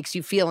scenes makes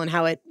you feel and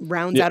how it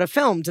rounds out a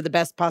film to the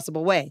best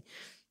possible way.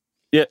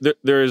 Yeah,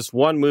 there's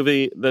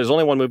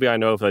only one movie I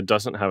know of that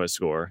doesn't have a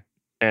score,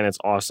 and it's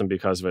awesome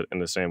because of it in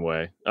the same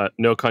way.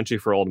 No Country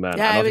for Old Men.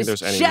 Yeah, I was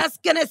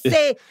just going to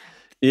say...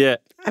 Yeah.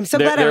 I'm so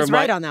glad I was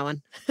right on that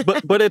one.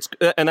 but it's,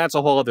 and that's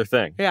a whole other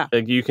thing. Yeah.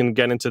 Like you can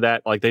get into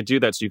that, like they do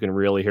that so you can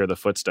really hear the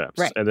footsteps.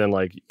 Right. And then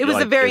like. It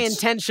was a very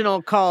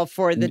intentional call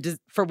for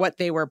what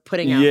they were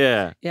putting out.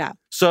 Yeah. Yeah.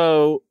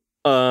 So,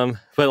 but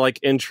like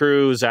in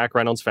true Zach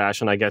Reynolds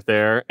fashion, I get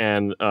there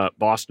and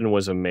Boston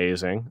was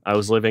amazing. I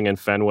was living in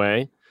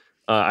Fenway.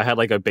 I had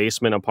like a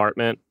basement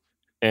apartment.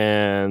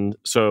 And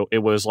so it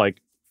was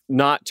like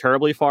not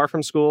terribly far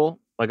from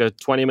school, like a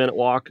 20-minute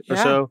walk or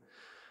so.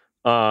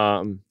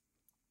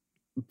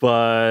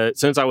 But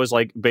since I was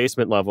like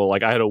basement level,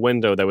 like I had a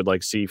window that would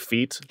like see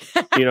feet.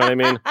 You know what I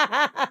mean?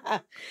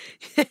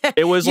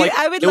 It was like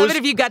I would love it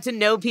if you got to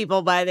know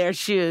people by their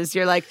shoes.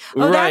 You're like,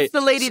 oh, that's the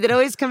lady that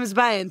always comes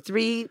by in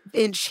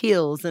 3-inch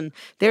heels, and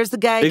there's the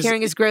guy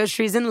carrying his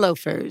groceries in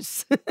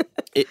loafers.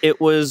 It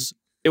was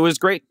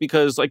great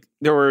because like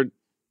there were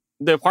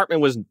the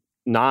apartment was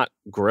not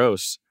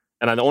gross.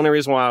 And the only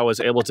reason why I was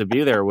able to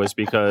be there was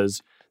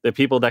because the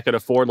people that could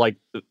afford like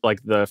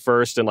the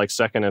first and like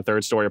second and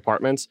third story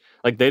apartments,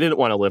 like they didn't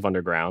want to live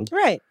underground.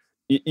 Right.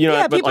 You know,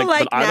 yeah, but people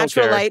like but I don't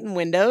natural care. light and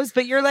windows,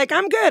 but you're like,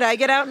 I'm good. I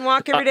get out and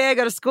walk every day. I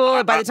go to school.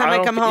 And by the time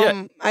I come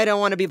home, I don't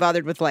want to be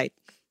bothered with light.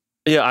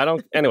 Yeah, I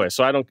don't. Anyway,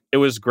 so I don't. It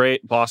was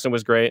great. Boston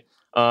was great.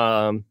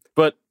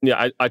 But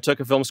yeah, I took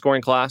a film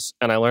scoring class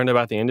and I learned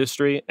about the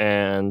industry,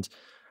 and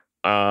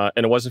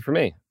it wasn't for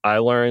me. I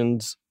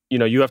learned,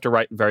 you have to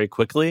write very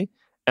quickly,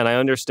 and I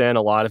understand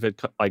a lot of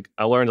it. Like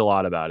I learned a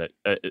lot about it.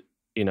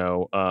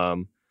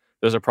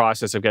 There's a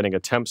process of getting a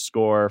temp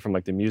score from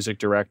like the music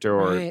director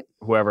or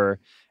whoever,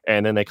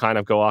 and then they kind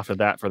of go off of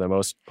that for the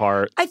most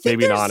part. I think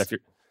maybe not if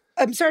you're.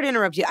 I'm sorry to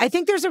interrupt you. I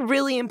think there's a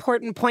really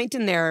important point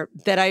in there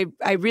that I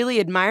really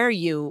admire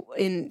you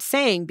in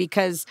saying,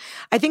 because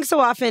I think so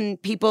often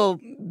people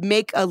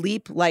make a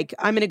leap like,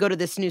 I'm going to go to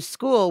this new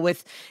school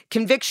with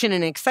conviction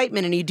and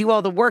excitement, and you do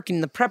all the work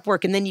and the prep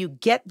work, and then you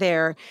get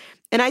there.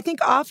 And I think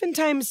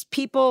oftentimes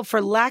people,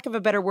 for lack of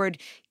a better word,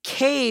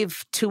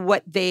 cave to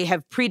what they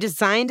have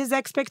pre-designed as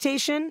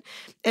expectation.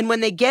 And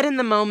when they get in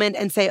the moment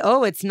and say,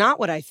 oh, it's not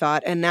what I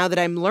thought, and now that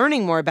I'm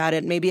learning more about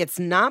it, maybe it's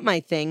not my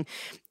thing,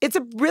 it's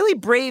a really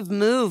brave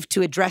move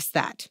to address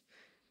that.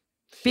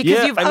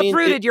 Because you've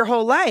uprooted your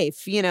whole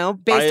life,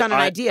 based on an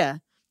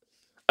idea.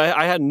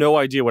 I had no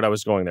idea what I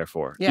was going there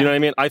for. Yeah. You know what I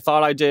mean? I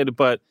thought I did,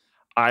 but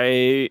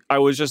I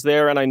was just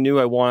there, and I knew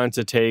I wanted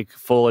to take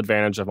full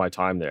advantage of my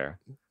time there.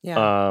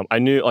 Yeah. I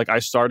knew, like, I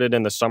started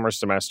in the summer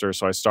semester,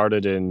 so I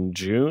started in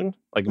June,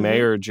 like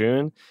May or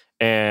June,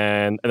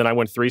 and then I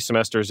went 3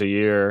 semesters a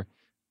year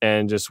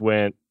and just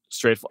went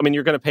straight. I mean,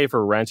 you're going to pay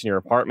for rent in your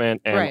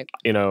apartment, and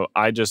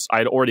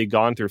I'd already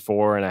gone through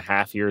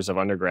 4.5 years of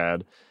undergrad.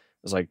 It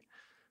was like,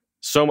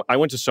 I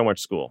went to so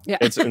much school. Yeah.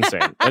 It's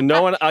insane. And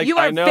no one, you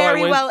are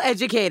very well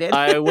educated.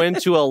 I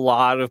went to a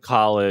lot of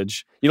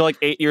college, like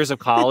 8 years of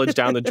college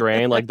down the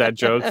drain, like that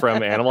joke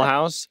from Animal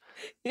House.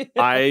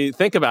 I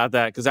think about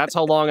that because that's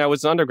how long I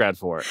was an undergrad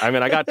for. I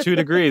mean, I got 2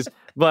 degrees,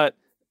 but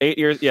 8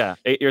 years. Yeah,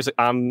 8 years.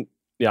 I'm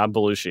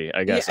Belushi,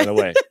 I guess, in a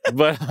way.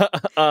 But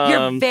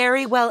you're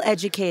very well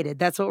educated.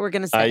 That's what we're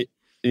gonna say.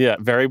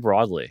 Very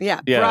broadly.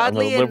 Yeah,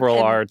 broadly. I'm a liberal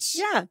arts.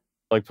 Yeah,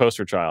 like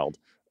poster child.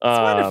 It's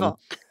wonderful.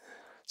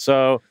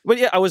 So, but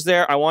yeah, I was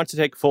there. I wanted to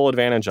take full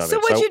advantage of it. So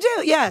what'd you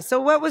do? Yeah. So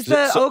what was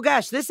oh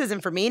gosh, this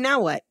isn't for me. Now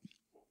what?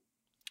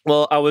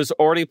 Well, I was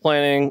already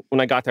planning when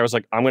I got there. I was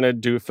like, I'm going to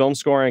do film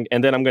scoring,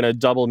 and then I'm going to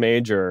double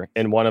major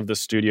in one of the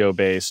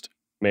studio-based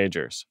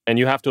majors. And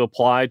you have to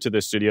apply to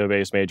the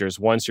studio-based majors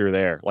once you're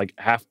there, like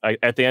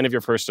at the end of your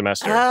first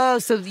semester. Oh,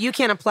 so you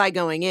can't apply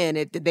going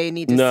in. They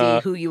need to see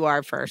who you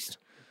are first.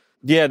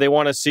 Yeah, they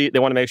want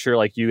to make sure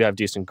like you have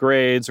decent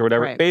grades or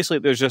whatever. Right. Basically,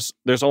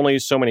 there's only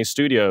so many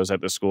studios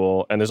at the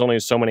school, and there's only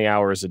so many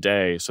hours a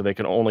day, so they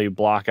can only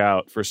block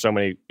out for so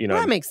many.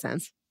 That makes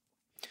sense.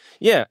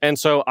 Yeah, and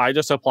so I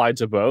just applied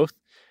to both,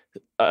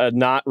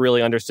 not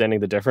really understanding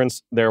the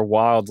difference. They're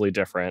wildly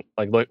different.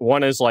 Like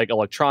one is like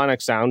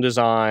electronic sound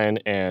design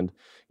and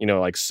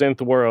like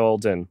synth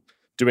world and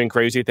doing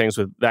crazy things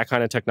with that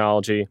kind of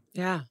technology.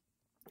 Yeah,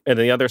 and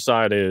the other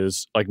side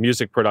is like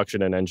music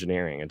production and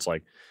engineering. It's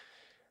like,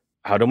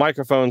 how do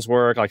microphones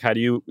work? Like, how do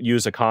you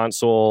use a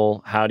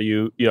console? How do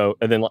you,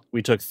 and then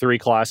we took 3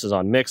 classes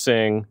on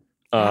mixing,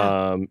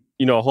 a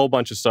whole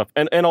bunch of stuff.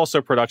 And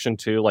also production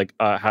too, like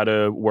how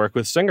to work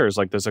with singers.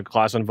 Like there's a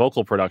class on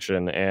vocal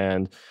production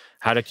and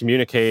how to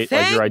communicate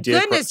like your idea.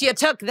 Thank goodness you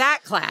took that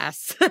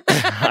class.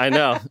 I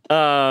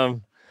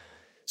know.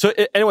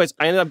 Anyways,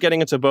 I ended up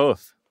getting into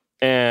both.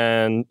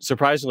 And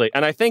surprisingly,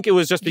 and I think it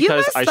was just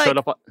because I showed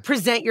up.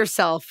 Present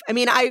yourself. I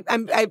mean, I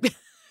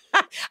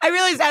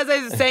realized as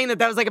I was saying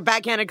that was like a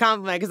backhanded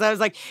compliment because I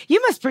was like,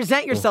 you must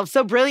present yourself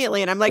so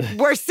brilliantly. And I'm like,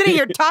 we're sitting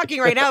here talking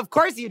right now. Of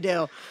course you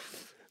do.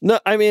 No,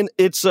 I mean,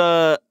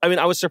 I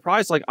was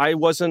surprised. Like, I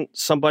wasn't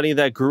somebody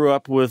that grew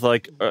up with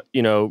like,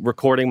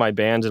 recording my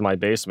band in my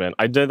basement.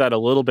 I did that a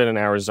little bit in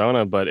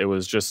Arizona, but it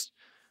was just,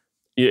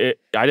 I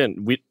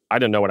didn't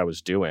know what I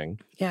was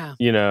doing. Yeah.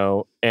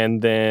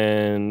 And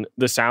then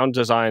the sound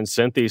design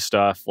synthy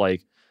stuff,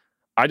 like,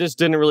 I just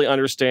didn't really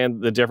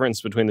understand the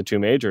difference between the 2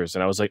 majors.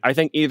 And I was like, I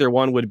think either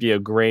one would be a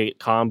great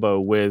combo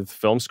with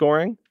film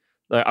scoring.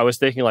 Like, I was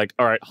thinking like,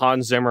 all right,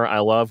 Hans Zimmer, I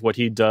love what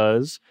he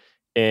does.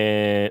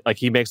 And like,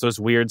 he makes those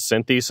weird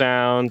synthy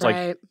sounds.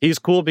 Right. Like, he's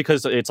cool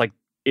because he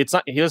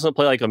doesn't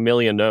play like a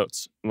million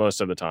notes most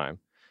of the time.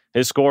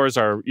 His scores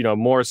are,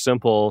 more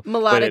simple.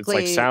 Melodically. But it's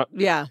like sound.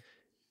 Yeah.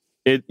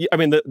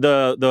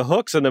 The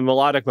hooks and the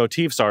melodic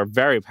motifs are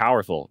very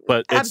powerful,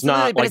 but it's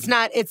not. But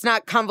it's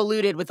not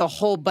convoluted with a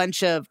whole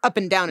bunch of up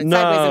and down and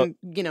sideways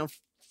and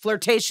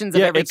flirtations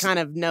of every kind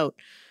of note.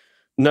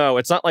 No,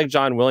 it's not like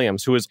John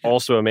Williams, who is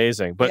also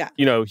amazing. But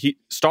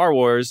Star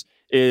Wars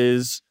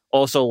is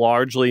also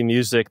largely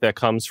music that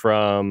comes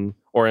from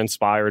or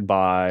inspired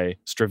by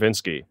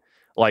Stravinsky.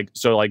 Like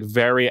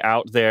very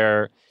out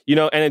there,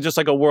 and it's just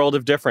like a world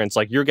of difference.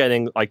 Like you're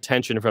getting like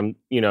tension from.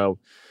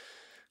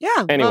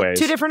 Yeah. Anyways, well,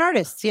 2 different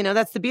artists.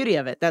 That's the beauty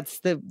of it. That's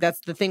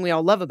the thing we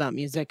all love about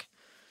music.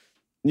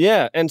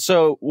 Yeah. And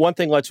so one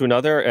thing led to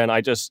another, and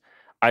I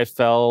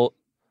fell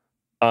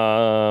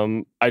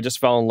I just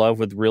fell in love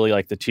with really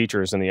like the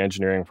teachers in the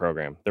engineering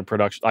program. The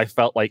production, I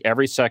felt like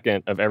every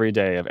second of every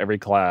day of every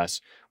class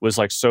was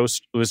like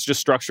was just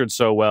structured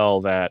so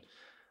well that,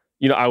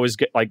 I was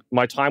like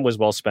my time was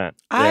well spent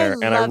there.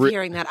 I love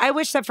hearing that. I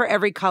wish that for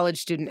every college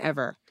student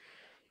ever.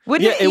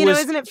 Wouldn't Yeah,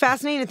 isn't it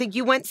fascinating to think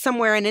you went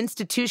somewhere, an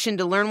institution,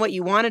 to learn what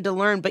you wanted to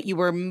learn, but you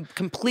were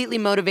completely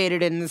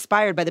motivated and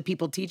inspired by the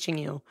people teaching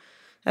you?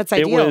 That's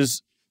ideal.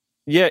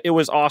 It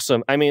was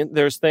awesome. I mean,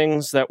 there's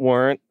things that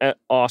weren't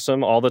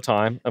awesome all the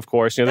time, of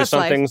course. There's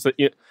some things that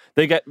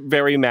they get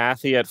very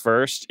mathy at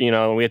first. We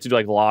had to do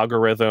like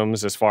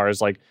logarithms as far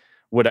as like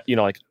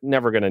like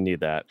never going to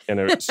need that in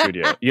a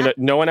studio.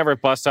 No one ever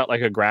busts out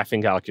like a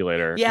graphing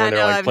calculator when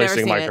they're like I've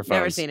placing never seen microphones.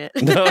 Never seen it.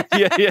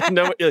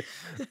 No.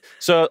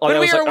 So when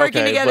we were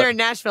working together in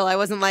Nashville, I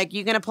wasn't like,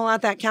 you going to pull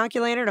out that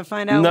calculator to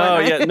find out?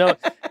 No.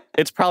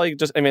 It's probably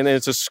just,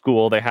 it's a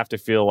school. They have to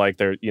feel like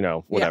they're,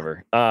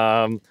 whatever.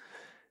 Yeah.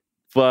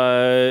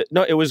 But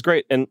no, it was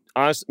great. And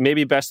honestly,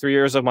 maybe best 3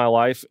 years of my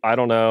life. I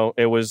don't know.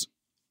 It was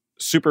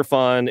super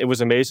fun. It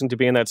was amazing to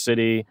be in that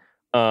city.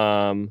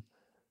 And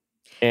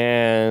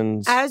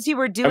as you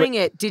were doing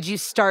it, did you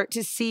start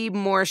to see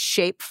more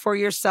shape for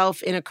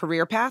yourself in a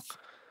career path?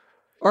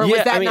 Or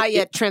was that not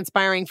yet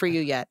transpiring for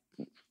you yet?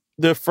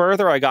 The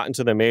further I got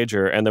into the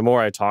major and the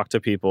more I talked to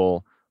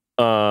people,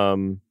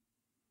 I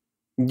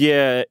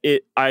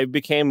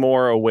became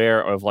more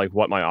aware of like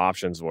what my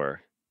options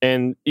were.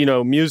 And,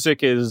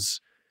 music is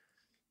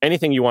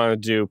anything you want to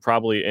do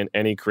probably in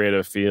any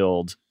creative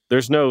field.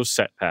 There's no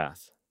set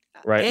path.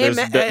 Right.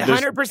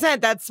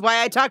 100%. That's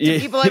why I talk to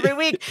people every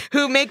week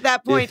who make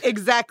that point.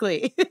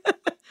 Exactly.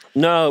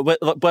 No,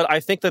 but I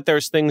think that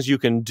there's things you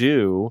can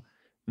do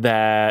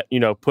that,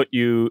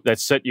 that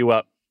set you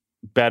up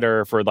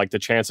better for like the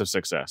chance of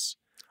success.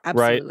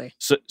 Absolutely.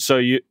 Right. So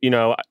you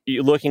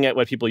looking at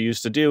what people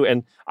used to do,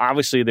 and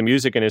obviously the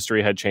music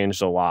industry had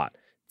changed a lot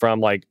from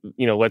like,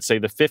 let's say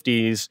the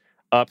 50s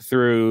up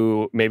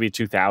through maybe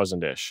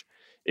 2000-ish.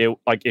 It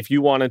like if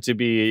you wanted to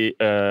be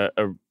a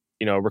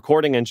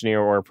recording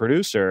engineer or a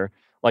producer,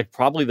 like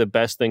probably the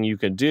best thing you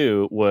could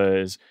do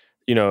was,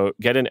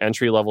 get an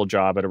entry-level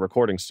job at a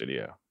recording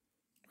studio.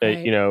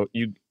 Right.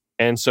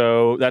 And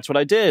so that's what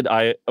I did.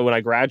 When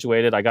I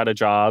graduated, I got a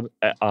job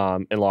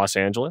in Los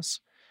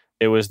Angeles.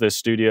 It was this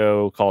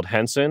studio called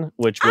Henson,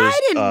 which was... I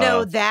didn't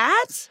know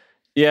that.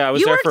 Yeah, I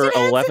was there for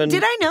 11...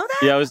 Did I know that?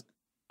 Yeah, I was...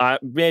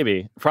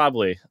 maybe,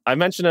 probably. I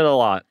mentioned it a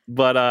lot,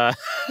 but...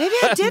 maybe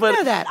I did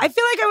know that. I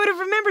feel like I would have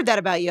remembered that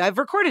about you. I've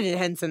recorded at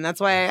Henson. That's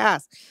why I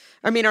asked.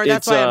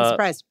 That's why I'm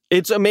surprised.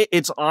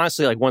 It's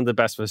honestly like one of the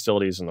best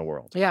facilities in the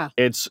world. Yeah.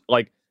 It's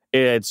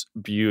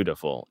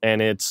beautiful.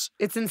 And it's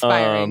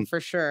inspiring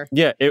for sure.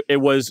 Yeah, it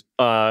was...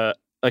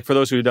 like for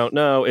those who don't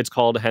know, it's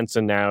called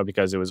Henson now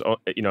because it was,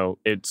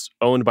 it's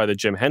owned by the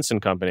Jim Henson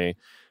Company.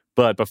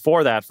 But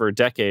before that, for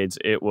decades,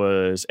 it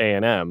was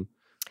A&M.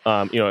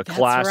 A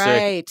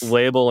classic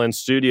label and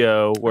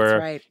studio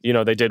where,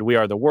 they did We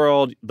Are the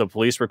World, The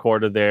Police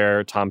recorded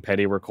there, Tom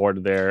Petty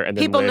recorded there. And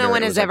then people no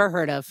one has ever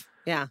heard of.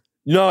 Yeah.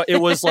 No, it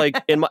was like,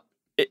 in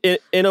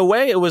a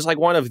way, it was like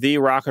one of the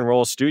rock and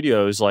roll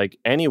studios, like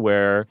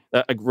anywhere.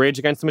 Like Rage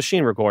Against the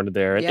Machine recorded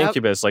there, and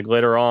Incubus, like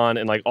later on,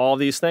 and like all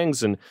these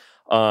things. And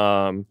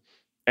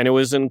it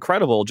was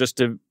incredible just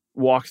to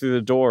walk through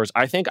the doors.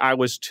 I think there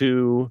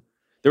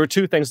were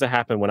two things that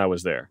happened when I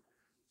was there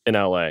in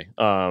LA.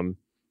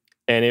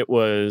 And it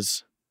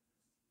was,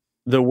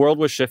 the world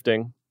was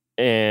shifting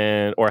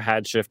or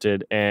had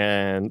shifted.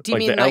 And do you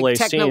mean the LA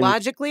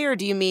technologically scene, or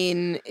do you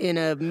mean in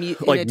a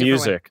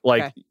music?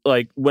 Way?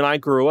 Like when I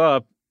grew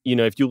up,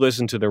 if you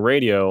listen to the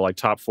radio, like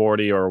top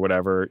 40 or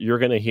whatever, you're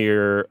going to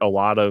hear a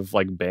lot of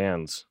like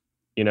bands.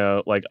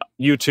 Like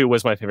U2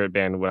 was my favorite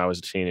band when I was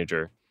a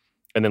teenager.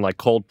 And then like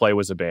Coldplay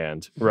was a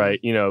band, right?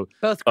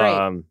 Both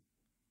great.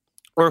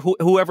 Or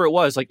whoever it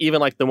was, like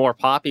even like the more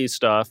poppy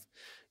stuff,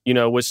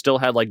 was still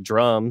had like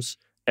drums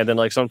and then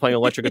like someone playing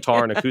electric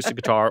guitar and acoustic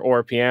guitar or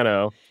a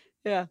piano.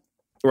 Yeah.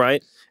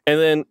 Right. And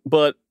then,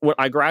 but when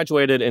I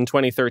graduated in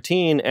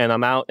 2013 and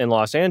I'm out in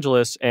Los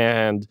Angeles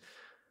and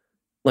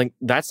like,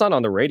 that's not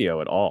on the radio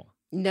at all.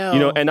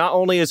 No. And not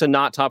only is it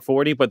not top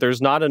 40, but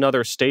there's not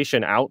another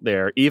station out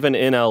there, even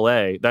in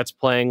LA, that's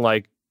playing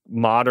like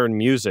modern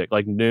music,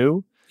 like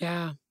new.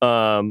 Yeah.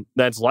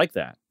 That's like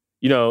that.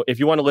 If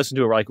you want to listen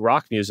to like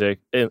rock music,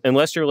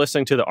 unless you're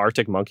listening to the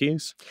Arctic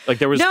Monkeys, like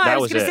there was. No, I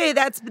was going to say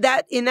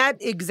that in that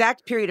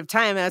exact period of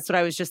time. That's what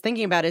I was just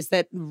thinking about. Is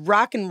that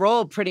rock and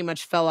roll pretty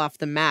much fell off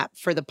the map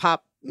for the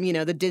pop,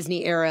 the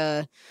Disney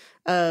era.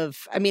 And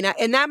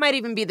that might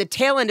even be the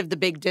tail end of the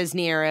big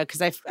Disney era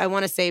because I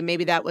want to say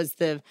maybe that was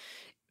the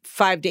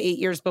 5 to 8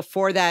 years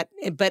before that,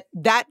 but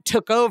that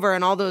took over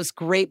and all those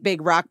great big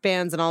rock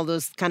bands and all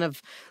those kind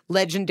of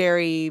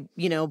legendary,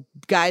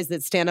 guys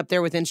that stand up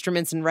there with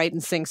instruments and write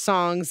and sing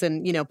songs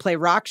and, play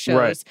rock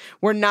shows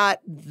were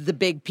not the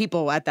big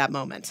people at that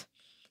moment.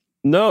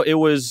 No, it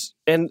was,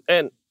 and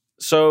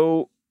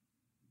so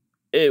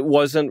it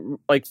wasn't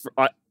like,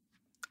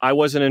 I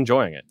wasn't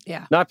enjoying it.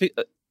 Yeah.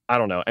 I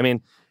don't know. I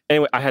mean,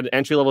 anyway, I had an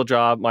entry-level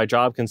job. My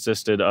job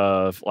consisted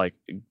of like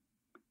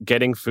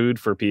getting food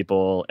for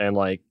people and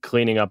like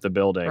cleaning up the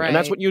building. Right. And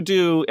that's what you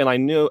do. And I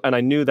knew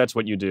that's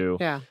what you do.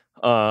 Yeah.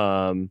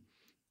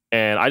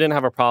 And I didn't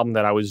have a problem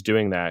that I was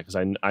doing that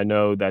because I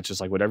know that's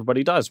just like what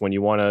everybody does when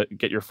you want to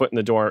get your foot in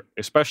the door,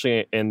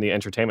 especially in the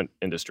entertainment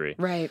industry.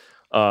 Right.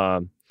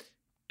 But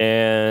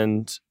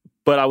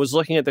I was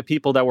looking at the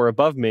people that were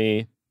above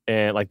me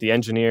and like the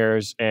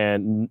engineers,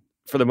 and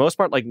for the most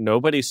part, like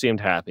nobody seemed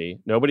happy.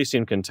 Nobody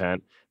seemed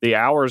content. The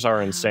hours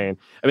are insane.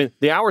 I mean,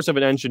 the hours of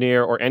an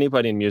engineer or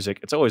anybody in music,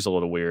 it's always a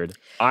little weird.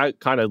 I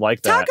kind of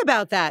like that. Talk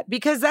about that,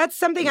 because that's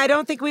something I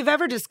don't think we've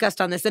ever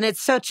discussed on this, and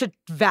it's such a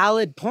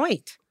valid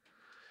point.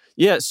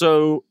 Yeah,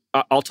 so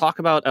I'll talk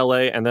about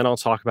LA and then I'll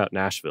talk about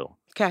Nashville,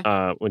 okay,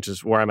 which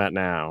is where I'm at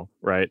now,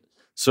 right?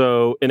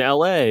 So in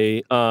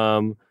LA,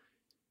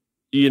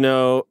 you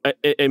know,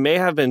 it may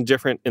have been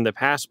different in the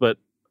past, but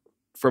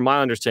from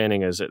my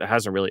understanding is it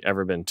hasn't really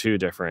ever been too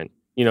different.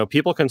 You know,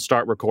 people can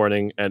start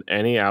recording at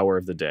any hour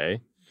of the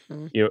day,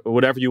 you know,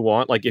 whatever you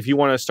want. Like if you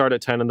want to start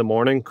at 10 in the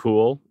morning,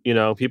 cool. You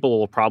know, people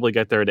will probably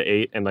get there to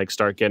 8 and like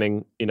start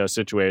getting, you know,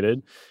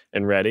 situated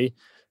and ready.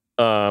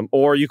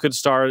 Or you could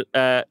start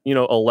at, you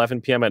know,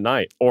 11 p.m. at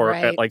night or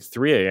at like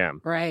 3 a.m.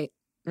 Right.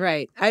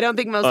 I don't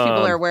think most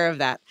people are aware of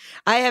that.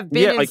 I have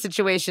been in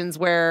situations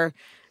where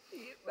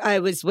I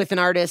was with an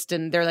artist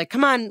and they're like,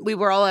 come on, we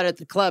were all out at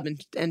the club.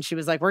 And she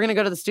was like, we're going to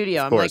go to the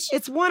studio. I'm like,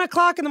 it's 1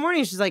 o'clock in the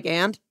morning. She's like,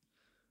 and?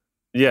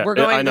 Yeah, we're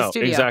going I to know, the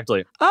studio.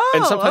 Exactly. Oh,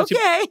 and sometimes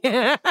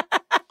okay.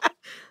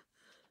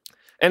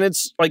 And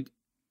it's like,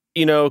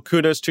 you know,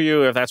 kudos to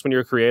you if that's when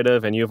you're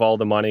creative and you have all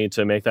the money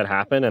to make that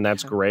happen. And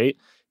that's great,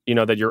 you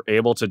know, that you're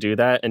able to do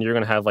that. And you're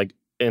going to have like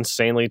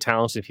insanely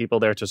talented people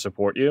there to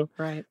support you.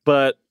 Right.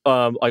 But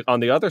like on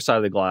the other side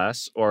of the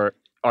glass are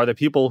the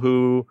people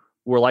who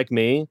were like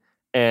me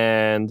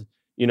and,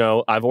 you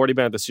know, I've already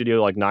been at the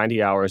studio like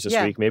 90 hours this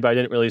week. Maybe I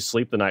didn't really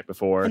sleep the night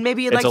before. And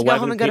maybe you'd like to go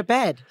home and go to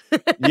bed.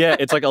 Yeah,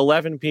 it's like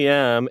 11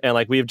 p.m. and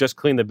like we've just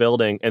cleaned the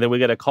building, and then we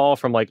get a call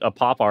from like a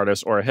pop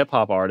artist or a hip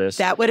hop artist.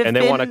 That would have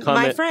been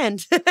my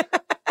friend.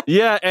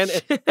 Yeah, and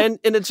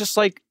it's just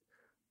like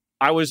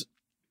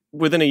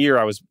within a year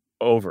I was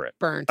over it.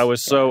 Burnt. I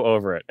was so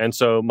over it. And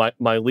so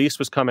my lease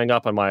was coming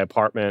up on my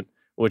apartment,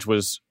 which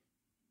was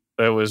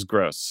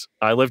gross.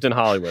 I lived in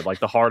Hollywood, like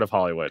the heart of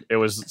Hollywood. It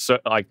was so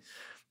like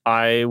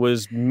I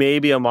was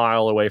maybe a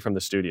mile away from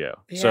the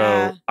studio.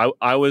 Yeah. So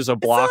I was a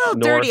block it's a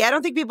little north. dirty. I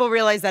don't think people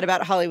realize that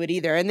about Hollywood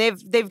either. And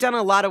they've done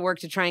a lot of work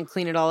to try and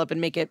clean it all up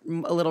and make it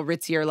a little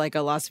ritzier, like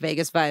a Las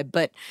Vegas vibe.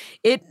 But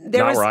Not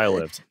where I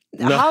lived.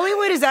 No.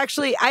 Hollywood is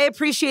actually, I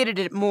appreciated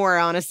it more,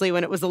 honestly,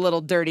 when it was a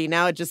little dirty.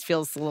 Now it just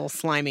feels a little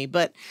slimy.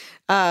 But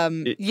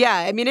yeah,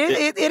 I mean,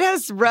 it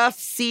has rough,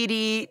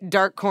 seedy,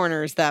 dark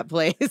corners, that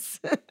place.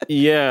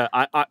 Yeah.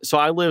 So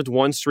I lived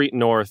one street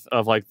north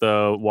of like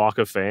the Walk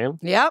of Fame.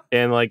 Yep.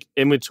 And like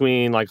in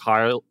between like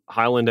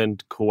Highland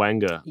and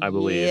Cahuenga, I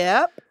believe.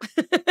 Yep.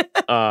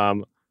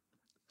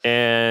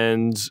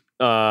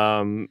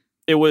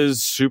 It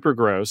was super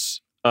gross.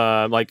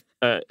 Not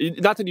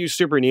that you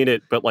super need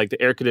it, but like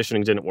the air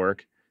conditioning didn't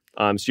work.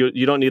 So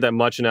you don't need that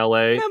much in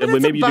LA. No, but and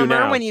that's maybe a bummer you do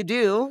now. when you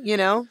do, you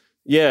know?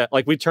 Yeah,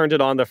 like we turned it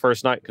on the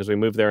first night because we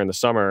moved there in the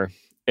summer,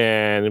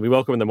 and we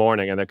woke up in the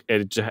morning and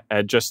it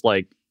had just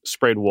like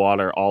sprayed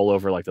water all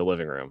over like the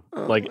living room.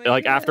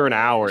 Like after an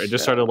hour, it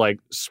just started like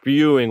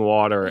spewing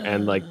water,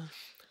 and like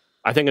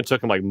I think it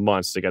took him like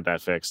months to get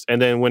that fixed.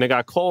 And then when it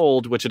got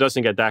cold, which it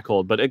doesn't get that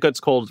cold, but it gets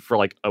cold for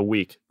like a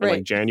week in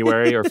like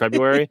January or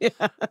February. We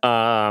turn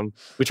on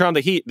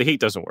the heat. The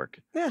heat doesn't work.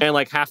 Yeah. And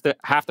like half the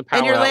power.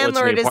 And your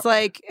landlord is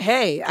like,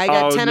 hey, I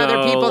got 10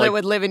 other people that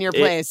would live in your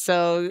place.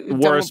 So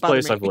worst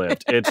place I've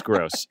lived. It's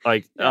gross.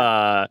 Like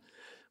the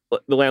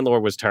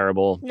landlord was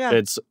terrible. Yeah.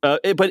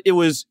 But he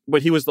was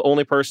the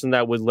only person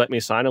that would let me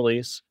sign a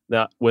lease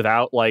that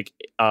without like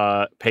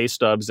pay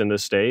stubs in the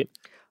state.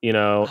 You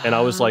know, and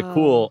I was like,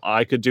 cool,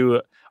 I could do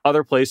it.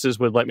 Other places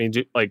wouldn't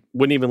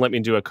even let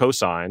me do a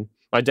cosign.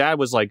 My dad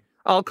was like,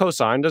 I'll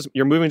cosign.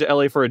 You're moving to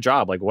LA for a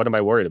job. Like, what am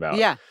I worried about?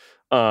 Yeah.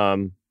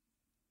 But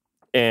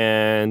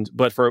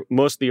for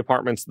most of the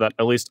apartments that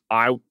at least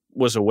I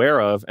was aware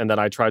of and that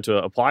I tried to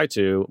apply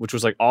to, which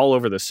was like all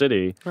over the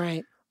city.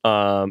 Right.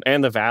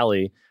 And the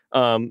valley.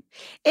 And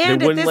at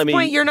this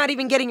point, you're not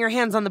even getting your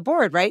hands on the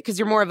board, right? Because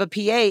you're more of a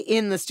PA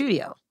in the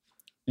studio.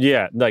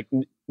 Yeah. Like,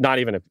 not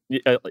even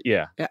yeah.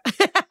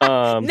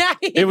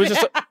 It was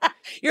just.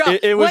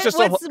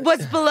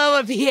 What's below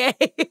a PA?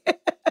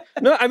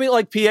 No, I mean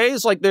like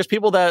PAs. Like there's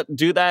people that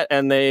do that,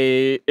 and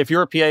if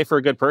you're a PA for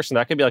a good person,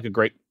 that could be like a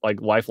great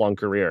like lifelong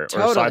career or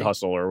a side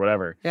hustle or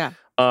whatever. Yeah.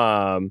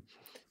 But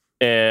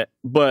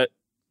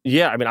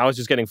yeah, I mean, I was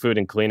just getting food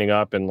and cleaning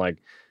up, and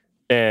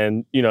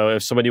you know,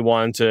 if somebody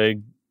wanted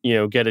to, you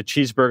know, get a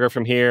cheeseburger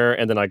from here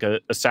and then like a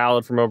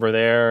salad from over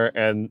there,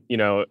 and you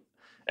know,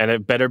 and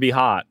it better be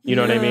hot. You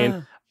know what I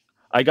mean?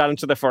 I got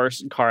into the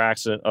first car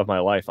accident of my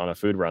life on a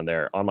food run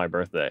there on my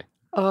birthday.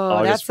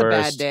 Oh, that's a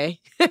bad day.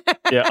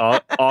 Yeah,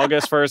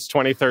 August 1st,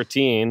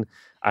 2013.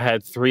 I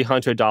had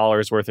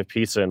 $300 worth of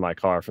pizza in my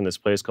car from this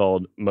place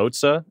called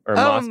Mozza or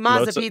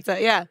Mazza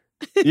Pizza, yeah.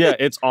 Yeah,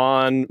 it's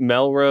on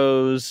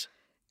Melrose.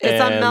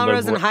 It's on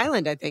Melrose and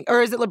Highland, I think.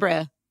 Or is it La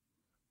Brea?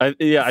 I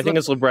think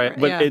it's La Brea,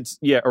 but it's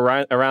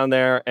around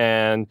there.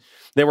 And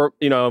they were,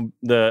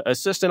 the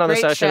assistant on the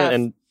session, chef.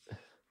 and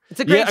it's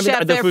a great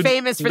chef. They're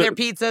famous for their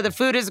pizza. The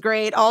food is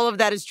great. All of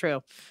that is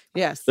true.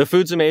 Yes, the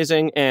food's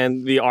amazing,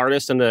 and the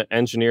artist and the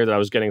engineer that I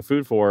was getting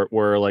food for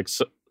were like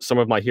some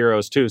of my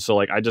heroes too. So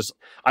like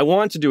I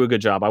wanted to do a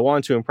good job. I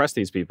wanted to impress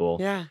these people.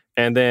 Yeah.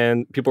 And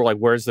then people were like,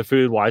 "Where's the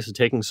food? Why is it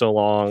taking so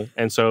long?"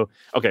 And so,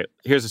 okay,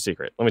 here's a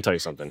secret. Let me tell you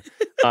something.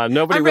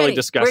 Nobody really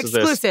discusses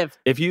We're exclusive. This.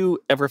 If you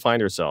ever find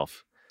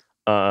yourself,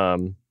 as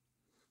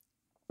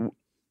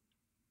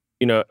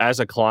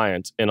a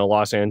client in a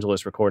Los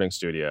Angeles recording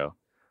studio,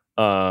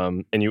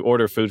 and you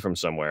order food from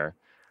somewhere,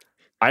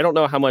 I don't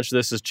know how much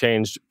this has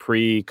changed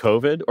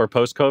pre-COVID or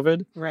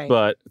post-COVID, right?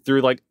 But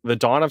through like the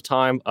dawn of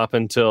time up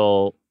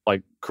until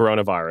like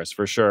coronavirus,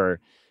 for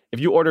sure, if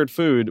you ordered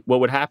food, what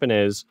would happen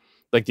is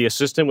like the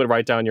assistant would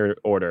write down your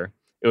order.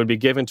 It would be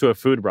given to a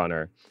food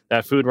runner.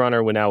 That food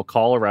runner would now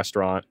call a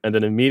restaurant and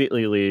then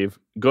immediately leave,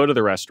 go to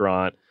the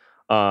restaurant.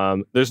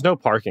 There's no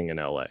parking in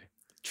LA.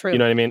 True. You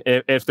know what I mean?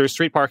 If there's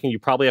street parking, you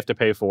probably have to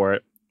pay for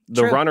it.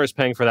 The runner is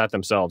paying for that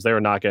themselves. They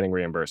are not getting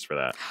reimbursed for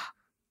that.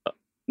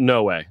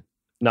 No way.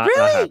 Not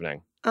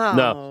happening. Oh,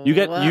 no, you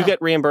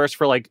get reimbursed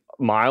for like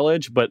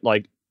mileage, but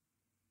like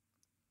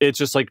it's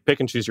just like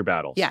pick and choose your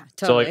battles. Yeah,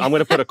 totally. So like I'm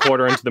going to put a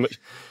quarter into the,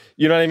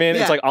 you know what I mean?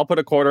 Yeah. It's like I'll put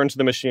a quarter into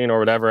the machine or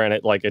whatever, and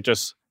it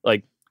just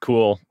like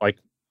cool. Like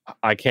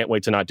I can't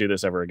wait to not do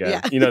this ever again.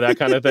 Yeah. You know, that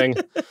kind of thing.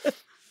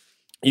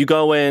 You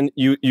go in,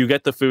 you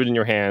get the food in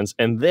your hands,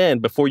 and then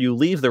before you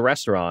leave the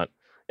restaurant,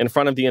 in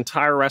front of the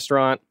entire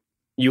restaurant,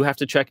 you have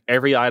to check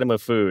every item of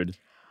food.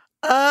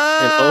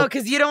 Oh,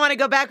 because you don't want to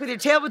go back with your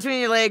tail between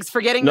your legs,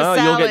 forgetting the salad.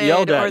 No, you'll get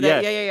yelled at.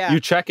 Yeah. You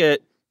check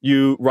it,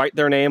 you write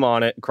their name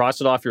on it,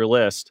 cross it off your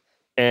list,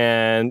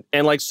 and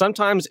like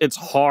sometimes it's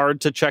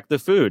hard to check the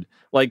food,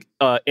 like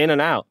In and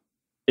Out.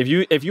 If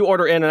you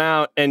order In and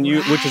Out and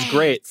which is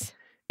great,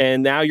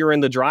 and now you're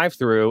in the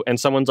drive-through and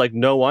someone's like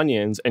no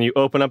onions, and you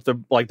open up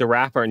the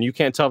wrapper and you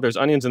can't tell if there's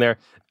onions in there,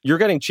 you're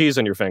getting cheese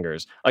on your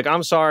fingers. Like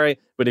I'm sorry,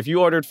 but if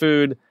you ordered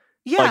food.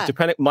 Yeah. Like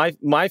depending,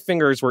 my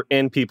fingers were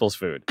in people's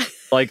food.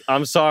 Like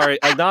I'm sorry,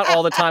 not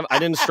all the time. I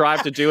didn't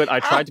strive to do it. I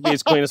tried to be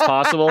as clean as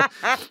possible.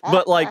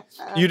 But like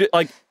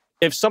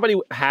if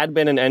somebody had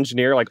been an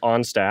engineer like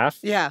on staff,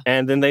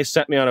 and then they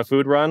sent me on a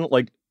food run,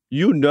 like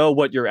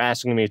what you're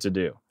asking me to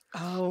do.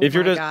 Oh my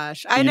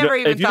gosh, I never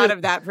even thought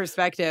of that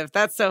perspective.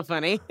 That's so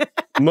funny.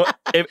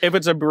 if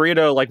it's a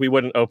burrito, like we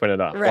wouldn't open it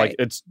up. Right. Like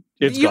it's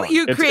gone.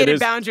 You created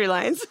boundary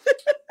lines.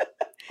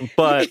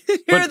 But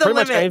pretty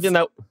much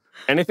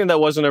anything that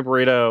wasn't a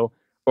burrito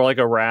or like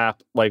a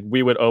wrap, like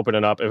we would open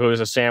it up. If it was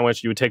a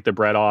sandwich, you would take the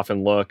bread off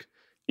and look,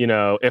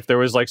 if there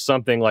was like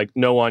something like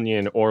no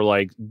onion or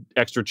like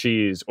extra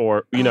cheese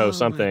or,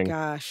 something. Oh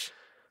my gosh.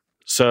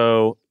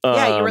 So. You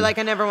were like,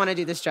 I never want to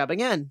do this job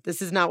again.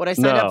 This is not what I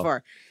signed up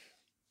for.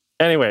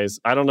 Anyways,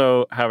 I don't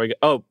know how we get.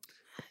 Oh,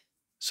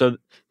 so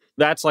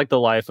that's like the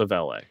life of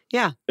LA.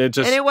 Yeah.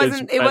 It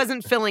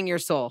wasn't filling your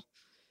soul.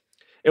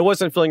 It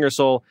wasn't filling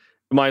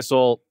my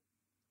soul.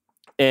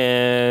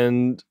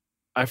 And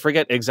I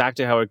forget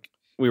exactly how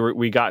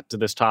we got to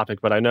this topic,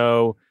 but I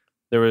know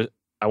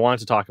I wanted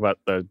to talk about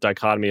the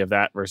dichotomy of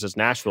that versus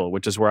Nashville,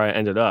 which is where I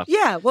ended up.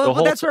 Yeah,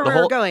 that's where we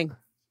were going.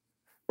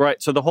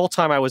 Right. So the whole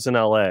time I was in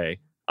LA,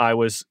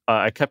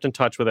 I kept in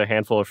touch with a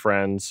handful of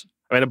friends.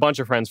 I mean, a bunch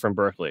of friends from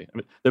Berkeley. I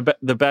mean,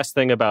 the best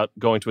thing about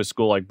going to a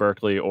school like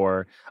Berkeley,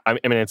 or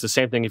it's the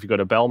same thing if you go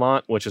to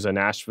Belmont, which is a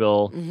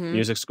Nashville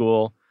music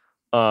school,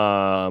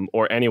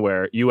 or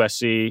anywhere,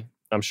 USC.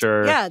 I'm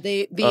sure. Yeah,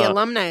 the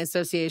alumni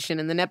association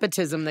and the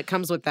nepotism that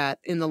comes with that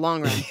in the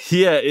long run.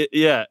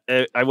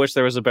 I wish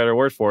there was a better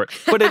word for it,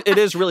 but it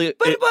is really.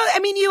 But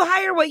you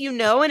hire what you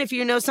know, and if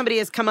you know somebody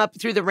has come up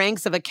through the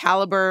ranks of a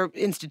caliber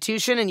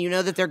institution, and you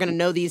know that they're going to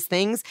know these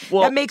things,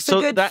 that makes a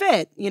good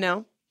fit.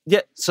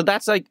 Yeah, so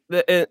that's like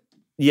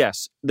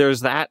yes,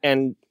 there's that,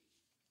 and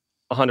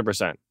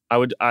 100%.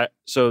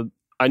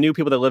 I knew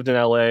people that lived in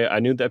LA. I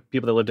knew that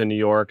people that lived in New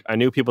York. I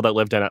knew people that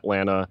lived in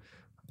Atlanta.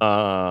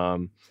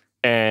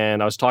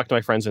 And I was talking to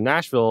my friends in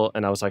Nashville,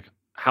 and I was like,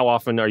 how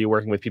often are you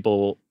working with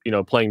people,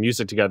 playing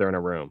music together in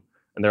a room?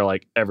 And they're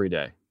like, every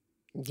day.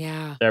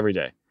 Yeah. Every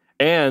day.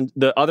 And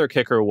the other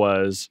kicker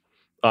was,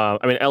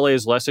 LA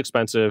is less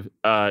expensive.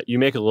 You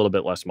make a little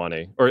bit less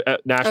money. Or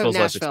Nashville's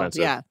less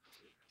expensive. Yeah.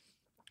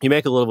 You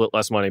make a little bit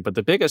less money. But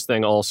the biggest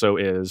thing also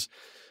is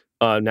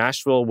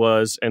Nashville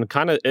was, and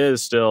kind of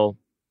is still,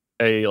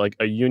 a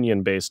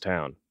union-based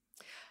town.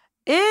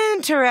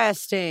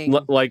 Interesting.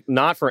 Like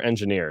not for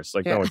engineers.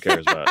 Like no one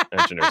cares about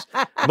engineers.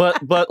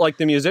 But like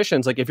the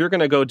musicians, like if you're going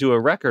to go do a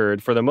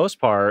record, for the most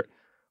part,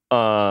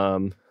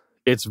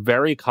 it's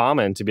very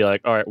common to be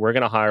like, all right, we're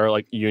going to hire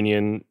like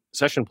union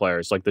session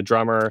players, like the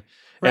drummer.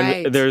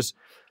 Right. And there's,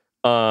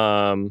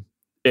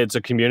 it's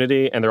a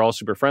community and they're all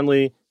super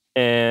friendly.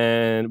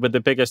 But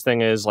the biggest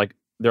thing is like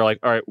they're like,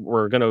 all right,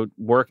 we're going to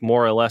work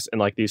more or less in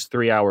like these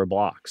 3-hour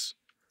blocks.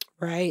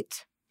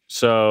 Right.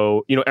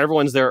 So,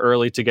 everyone's there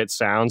early to get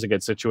sounds and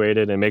get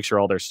situated and make sure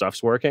all their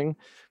stuff's working.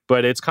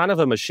 But it's kind of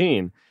a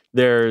machine.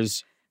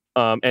 There's,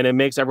 and it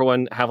makes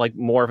everyone have like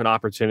more of an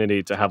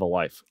opportunity to have a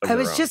life. I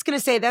was just going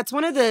to say, that's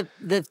one of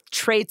the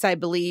traits I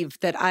believe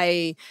that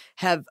I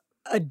have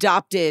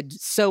adopted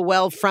so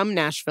well from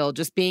Nashville,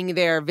 just being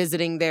there,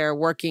 visiting there,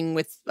 working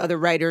with other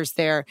writers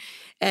there.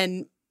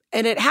 And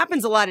it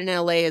happens a lot in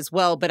LA as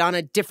well, but on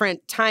a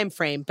different time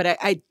frame. But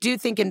I do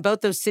think in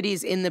both those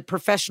cities, in the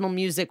professional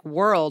music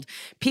world,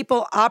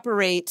 people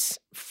operate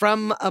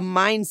from a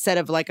mindset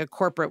of like a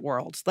corporate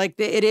world. Like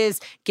it is,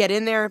 get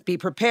in there, be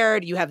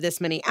prepared. You have this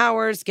many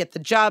hours, get the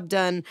job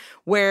done.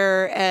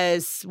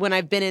 Whereas when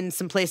I've been in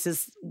some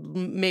places,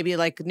 maybe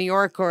like New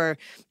York or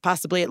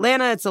possibly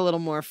Atlanta, it's a little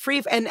more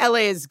free. And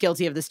LA is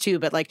guilty of this too,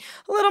 but like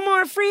a little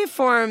more free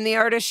form. The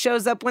artist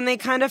shows up when they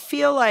kind of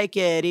feel like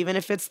it, even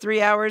if it's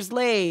 3 hours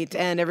late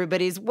and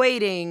everybody's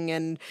waiting.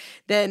 And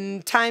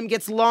then time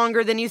gets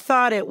longer than you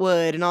thought it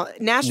would. And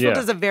Nashville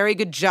does a very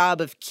good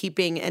job of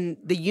keeping, and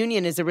the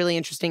union is a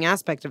really interesting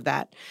aspect of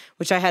that,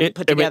 which I hadn't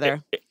put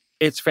together.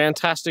 It's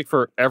fantastic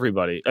for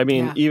everybody. I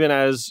mean, even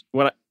as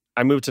when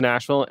I moved to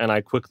Nashville and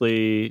I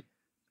quickly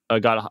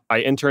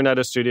I interned at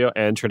a studio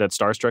and interned at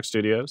Starstruck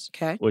Studios,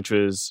 which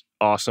was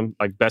awesome.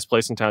 Like best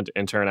place in town to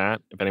intern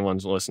at. If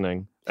anyone's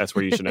listening, that's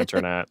where you should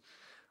intern at.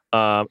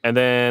 And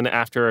then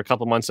after a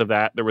couple months of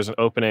that, there was an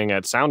opening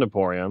at Sound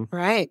Emporium,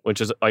 right? Which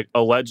is like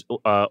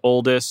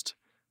oldest,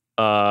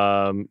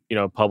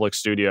 public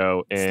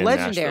studio in it's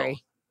legendary.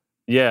 Nashville.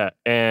 Yeah,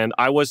 and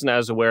I wasn't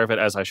as aware of it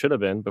as I should have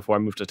been before I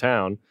moved to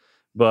town.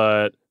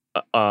 But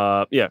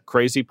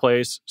crazy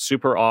place,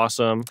 super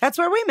awesome. That's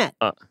where we met.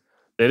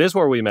 It is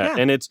where we met,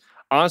 and it's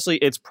honestly,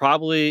 it's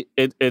probably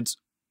it's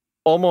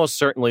almost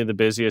certainly the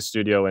busiest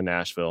studio in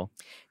Nashville.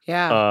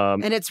 Yeah,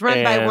 and it's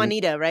run by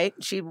Juanita, right?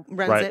 She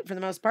runs it for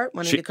the most part.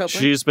 Juanita Copeland.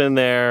 She's been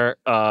there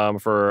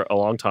for a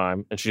long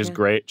time, and she's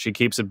great. She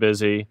keeps it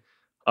busy.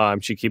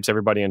 She keeps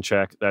everybody in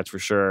check. That's for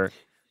sure.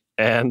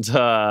 And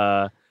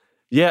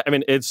I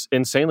mean, it's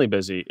insanely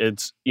busy.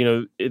 It's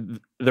the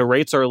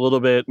rates are a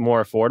little bit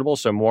more affordable,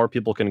 so more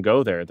people can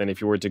go there than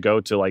if you were to go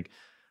to like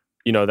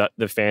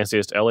the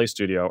fanciest LA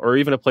studio, or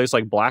even a place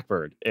like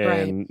Blackbird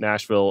in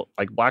Nashville.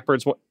 Like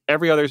Blackbird's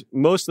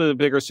most of the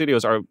bigger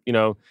studios are,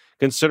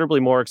 considerably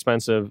more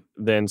expensive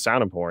than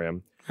Sound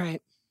Emporium.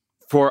 Right.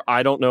 For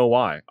I don't know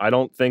why. I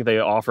don't think they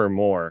offer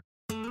more.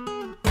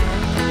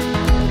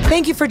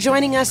 Thank you for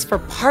joining us for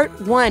part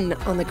 1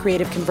 on the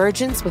Creative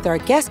Convergence with our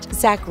guest,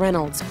 Zach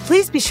Reynolds.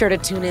 Please be sure to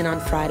tune in on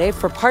Friday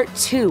for part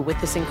 2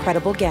 with this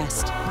incredible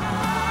guest.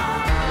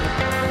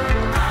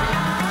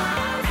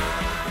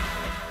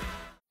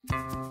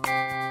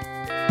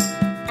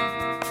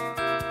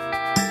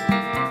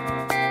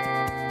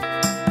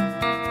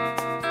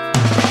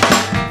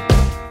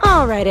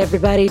 All right,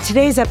 everybody.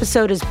 Today's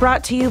episode is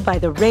brought to you by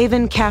the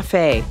Raven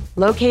Cafe,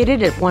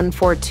 located at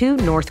 142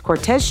 North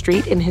Cortez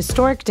Street in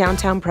historic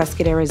downtown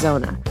Prescott,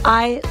 Arizona.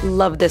 I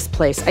love this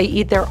place. I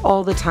eat there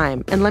all the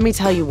time, and let me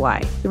tell you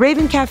why. The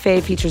Raven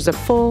Cafe features a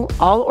full,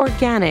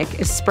 all-organic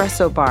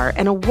espresso bar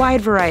and a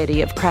wide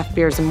variety of craft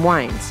beers and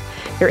wines.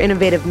 Their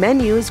innovative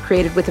menu is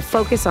created with a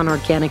focus on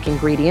organic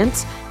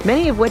ingredients,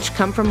 many of which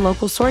come from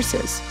local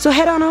sources. So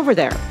head on over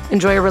there.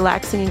 Enjoy a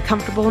relaxing and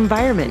comfortable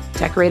environment,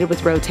 decorated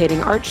with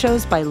rotating art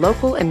shows by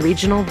local and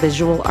regional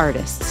visual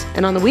artists.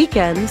 And on the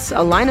weekends, a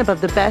lineup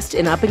of the best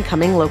in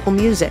up-and-coming local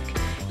music.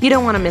 You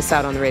don't want to miss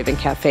out on the Raven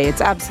Cafe.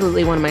 It's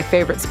absolutely one of my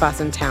favorite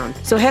spots in town.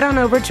 So head on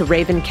over to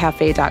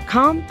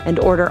ravencafe.com and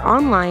order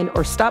online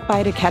or stop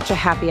by to catch a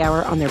happy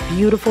hour on their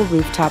beautiful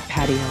rooftop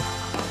patio.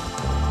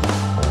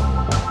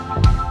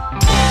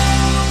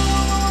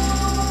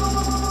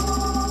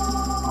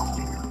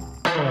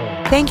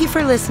 Thank you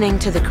for listening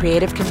to The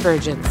Creative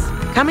Convergence,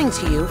 coming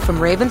to you from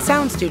Raven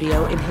Sound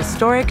Studio in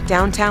historic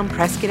downtown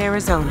Prescott,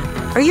 Arizona.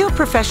 Are you a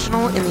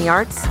professional in the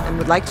arts and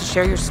would like to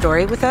share your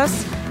story with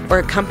us, or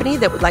a company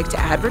that would like to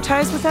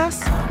advertise with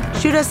us?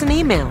 Shoot us an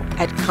email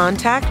at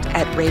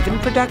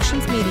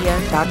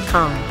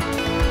contact@ravenproductionsmedia.com.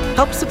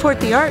 Help support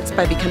the arts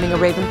by becoming a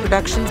Raven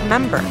Productions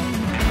member.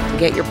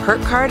 Get your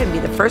perk card and be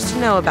the first to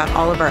know about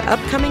all of our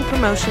upcoming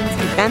promotions,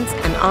 events,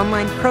 and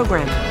online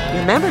programming.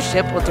 Your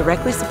membership will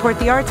directly support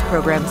the arts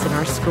programs in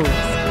our schools.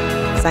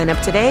 Sign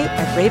up today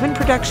at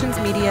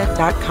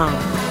ravenproductionsmedia.com.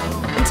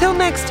 Until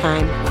next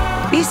time,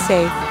 be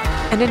safe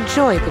and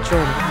enjoy the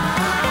journey.